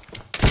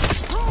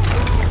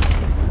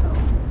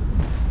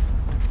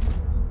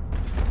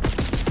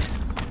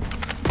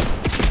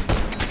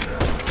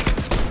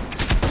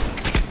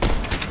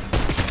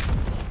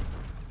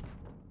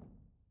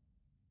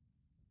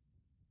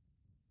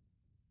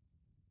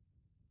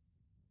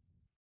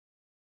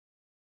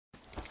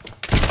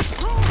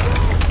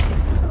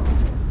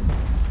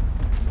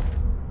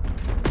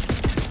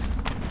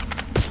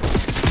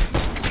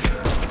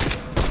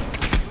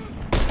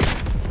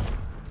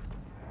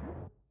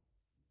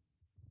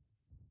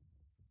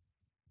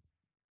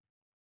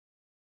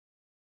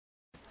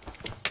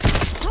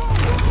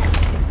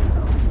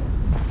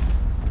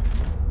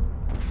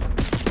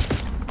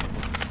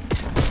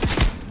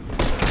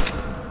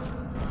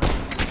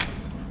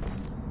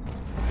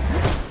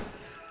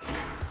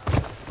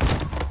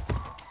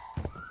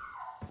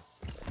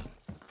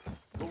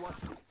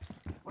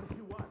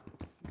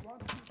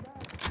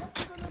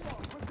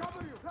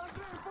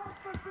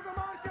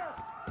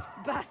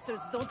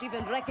 Bastards don't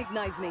even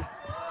recognize me.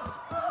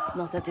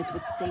 Not that it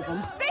would save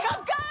them. They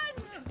have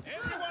guns!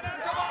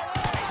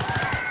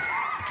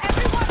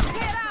 Everyone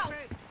get out!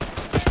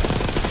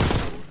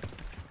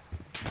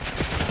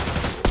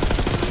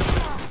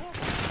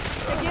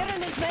 Seguir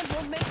and his men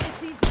won't make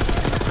this easy.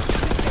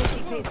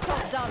 This pays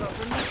top dollar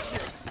for next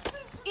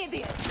year.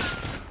 Idiot!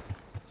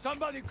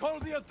 Somebody call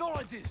the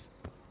authorities!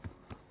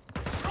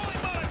 Throwing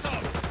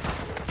Molotov!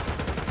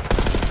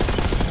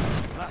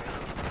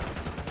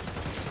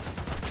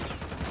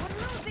 We're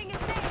losing his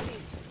safety!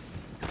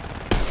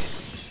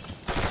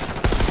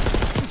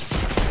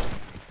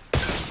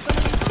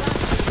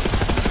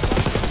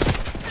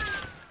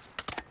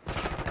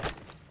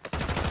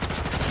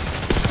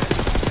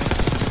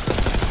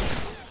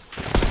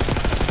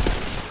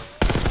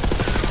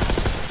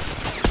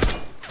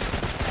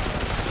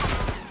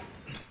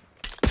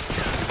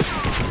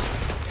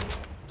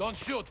 Don't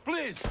shoot,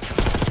 please!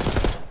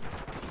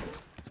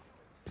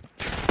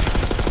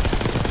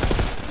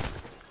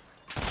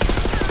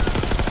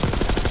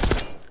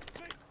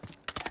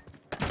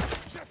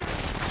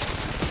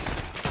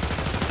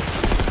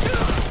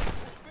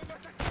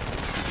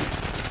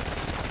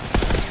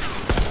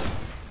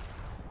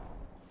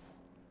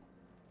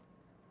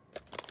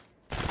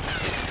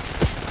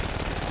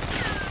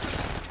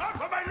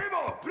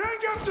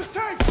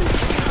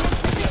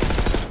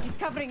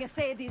 covering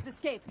Sadie's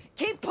escape.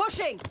 Keep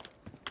pushing!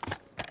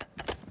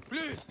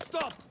 Please,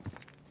 stop!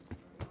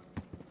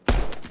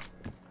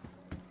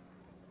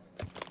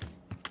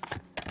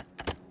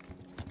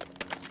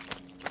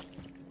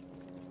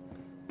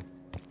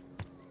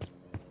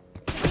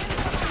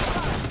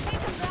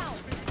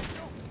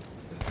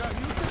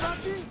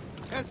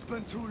 It's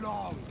been too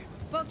long.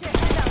 Poke your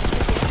head out,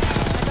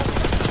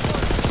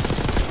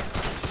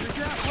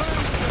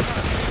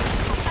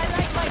 I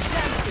like my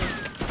chances.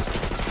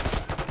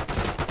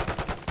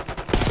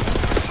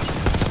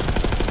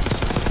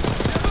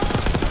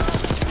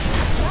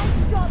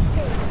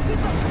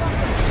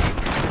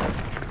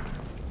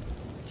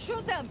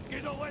 Shoot them!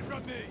 Get away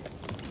from me!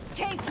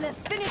 Case,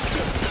 let's finish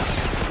this!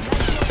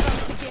 Let's go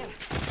from here.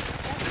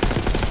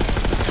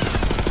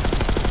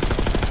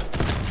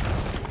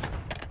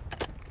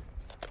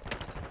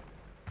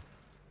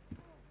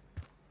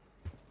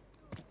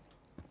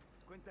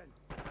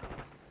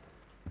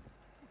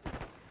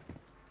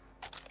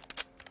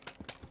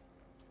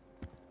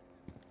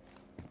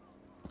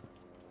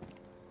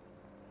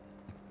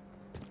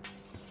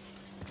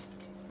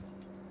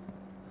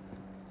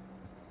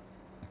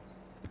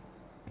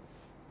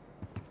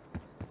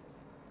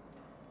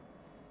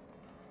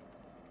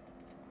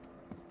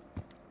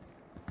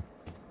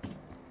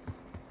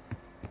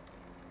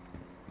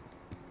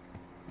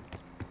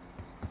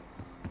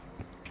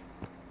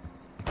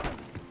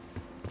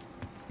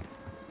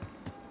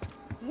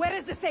 Where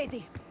is the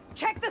Sadie?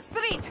 Check the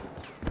street!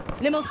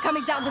 Limo's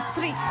coming down the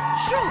street!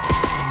 Shoot!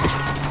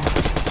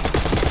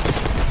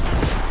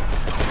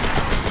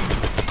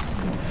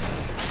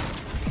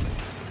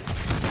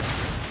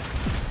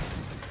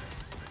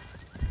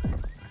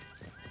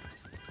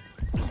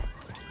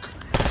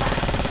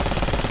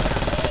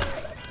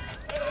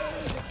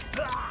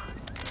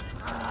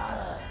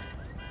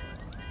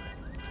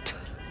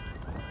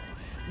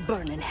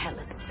 Burn in hell,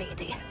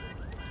 Sadie.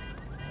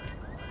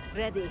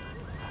 Ready.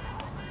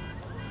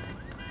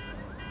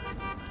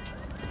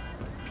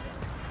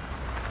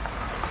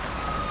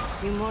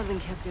 You more than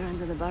kept her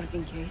under the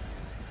bargain case.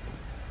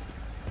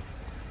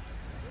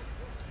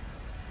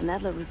 And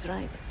Adler was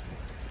right.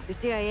 The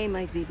CIA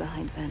might be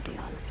behind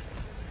Pantheon.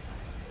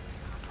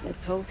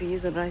 Let's hope he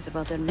isn't right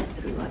about their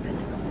mystery weapon.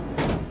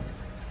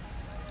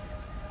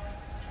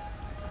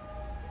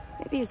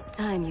 Maybe it's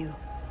time you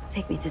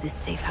take me to this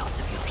safe house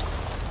of yours.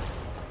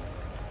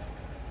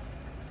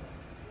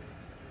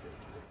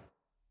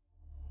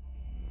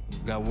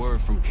 Got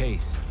word from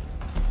Case.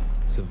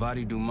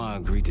 Savati Dumas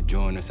agreed to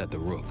join us at the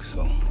Rook,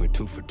 so we're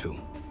 2 for 2.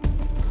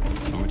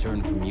 I'm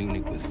returning from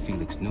Munich with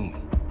Felix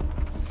Neumann.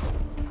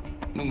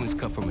 Newman's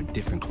cut from a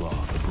different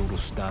cloth, a brutal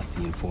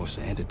Stasi enforcer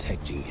and a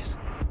tech genius.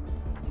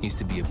 He used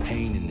to be a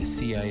pain in the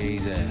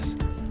CIA's ass.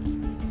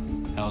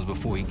 That was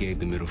before he gave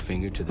the middle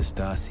finger to the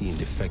Stasi and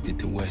defected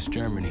to West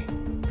Germany.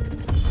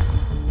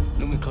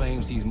 Neumann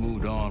claims he's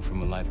moved on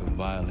from a life of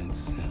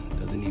violence and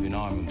doesn't even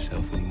arm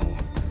himself anymore.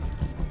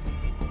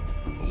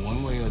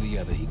 One way or the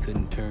other, he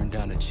couldn't turn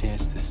down a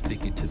chance to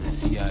stick it to the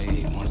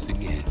CIA once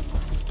again.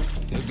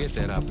 He'll get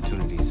that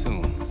opportunity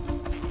soon.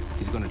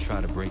 He's gonna try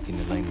to break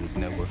into Langley's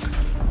network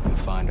and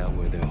find out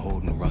where they're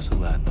holding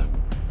Russell Adler.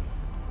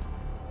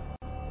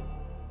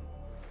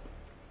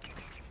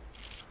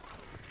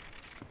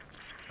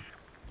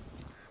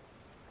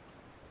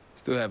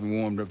 Still haven't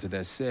warmed up to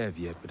that salve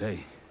yet, but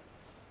hey,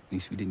 at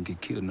least we didn't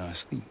get killed in our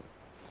sleep.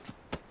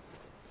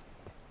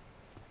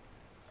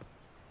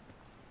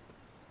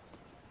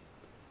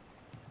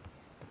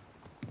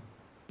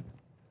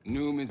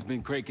 Newman's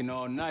been cranking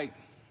all night.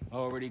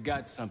 Already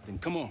got something.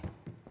 Come on.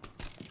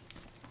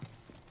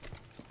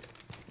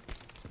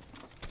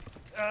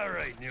 All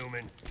right,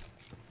 Newman.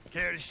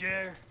 Care to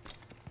share?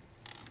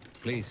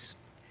 Please,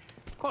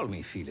 call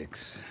me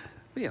Felix.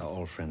 We are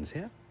all friends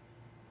here.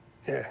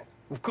 Yeah,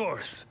 of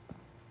course.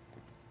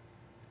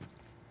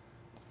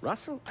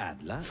 Russell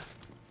Adler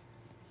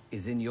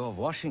is in your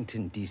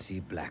Washington, D.C.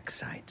 black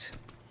site.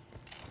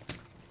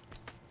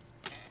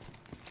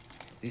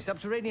 The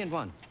subterranean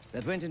one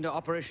that went into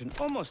operation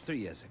almost 3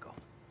 years ago.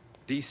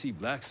 D.C.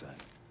 black site?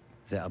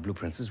 There are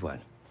blueprints as well.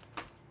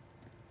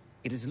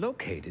 It is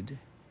located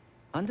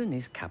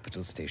underneath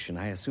Capitol Station.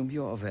 I assume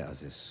you're aware of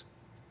this.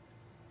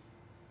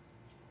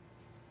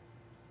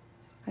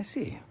 I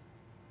see.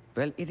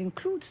 Well, it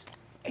includes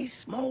a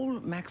small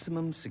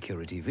maximum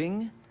security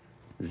wing.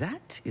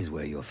 That is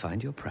where you'll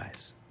find your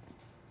prize.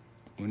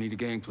 We need a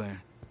game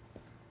plan.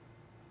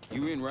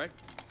 You in, right?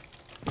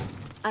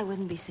 I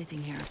wouldn't be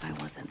sitting here if I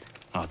wasn't.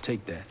 I'll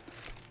take that.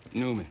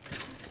 Newman.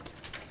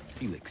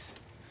 Felix.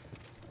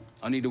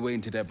 I need to wait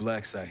into that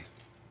black site.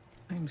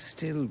 I'm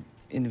still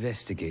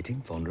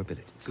investigating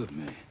vulnerabilities. Good,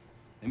 man.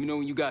 Let me know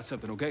when you got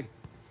something, okay?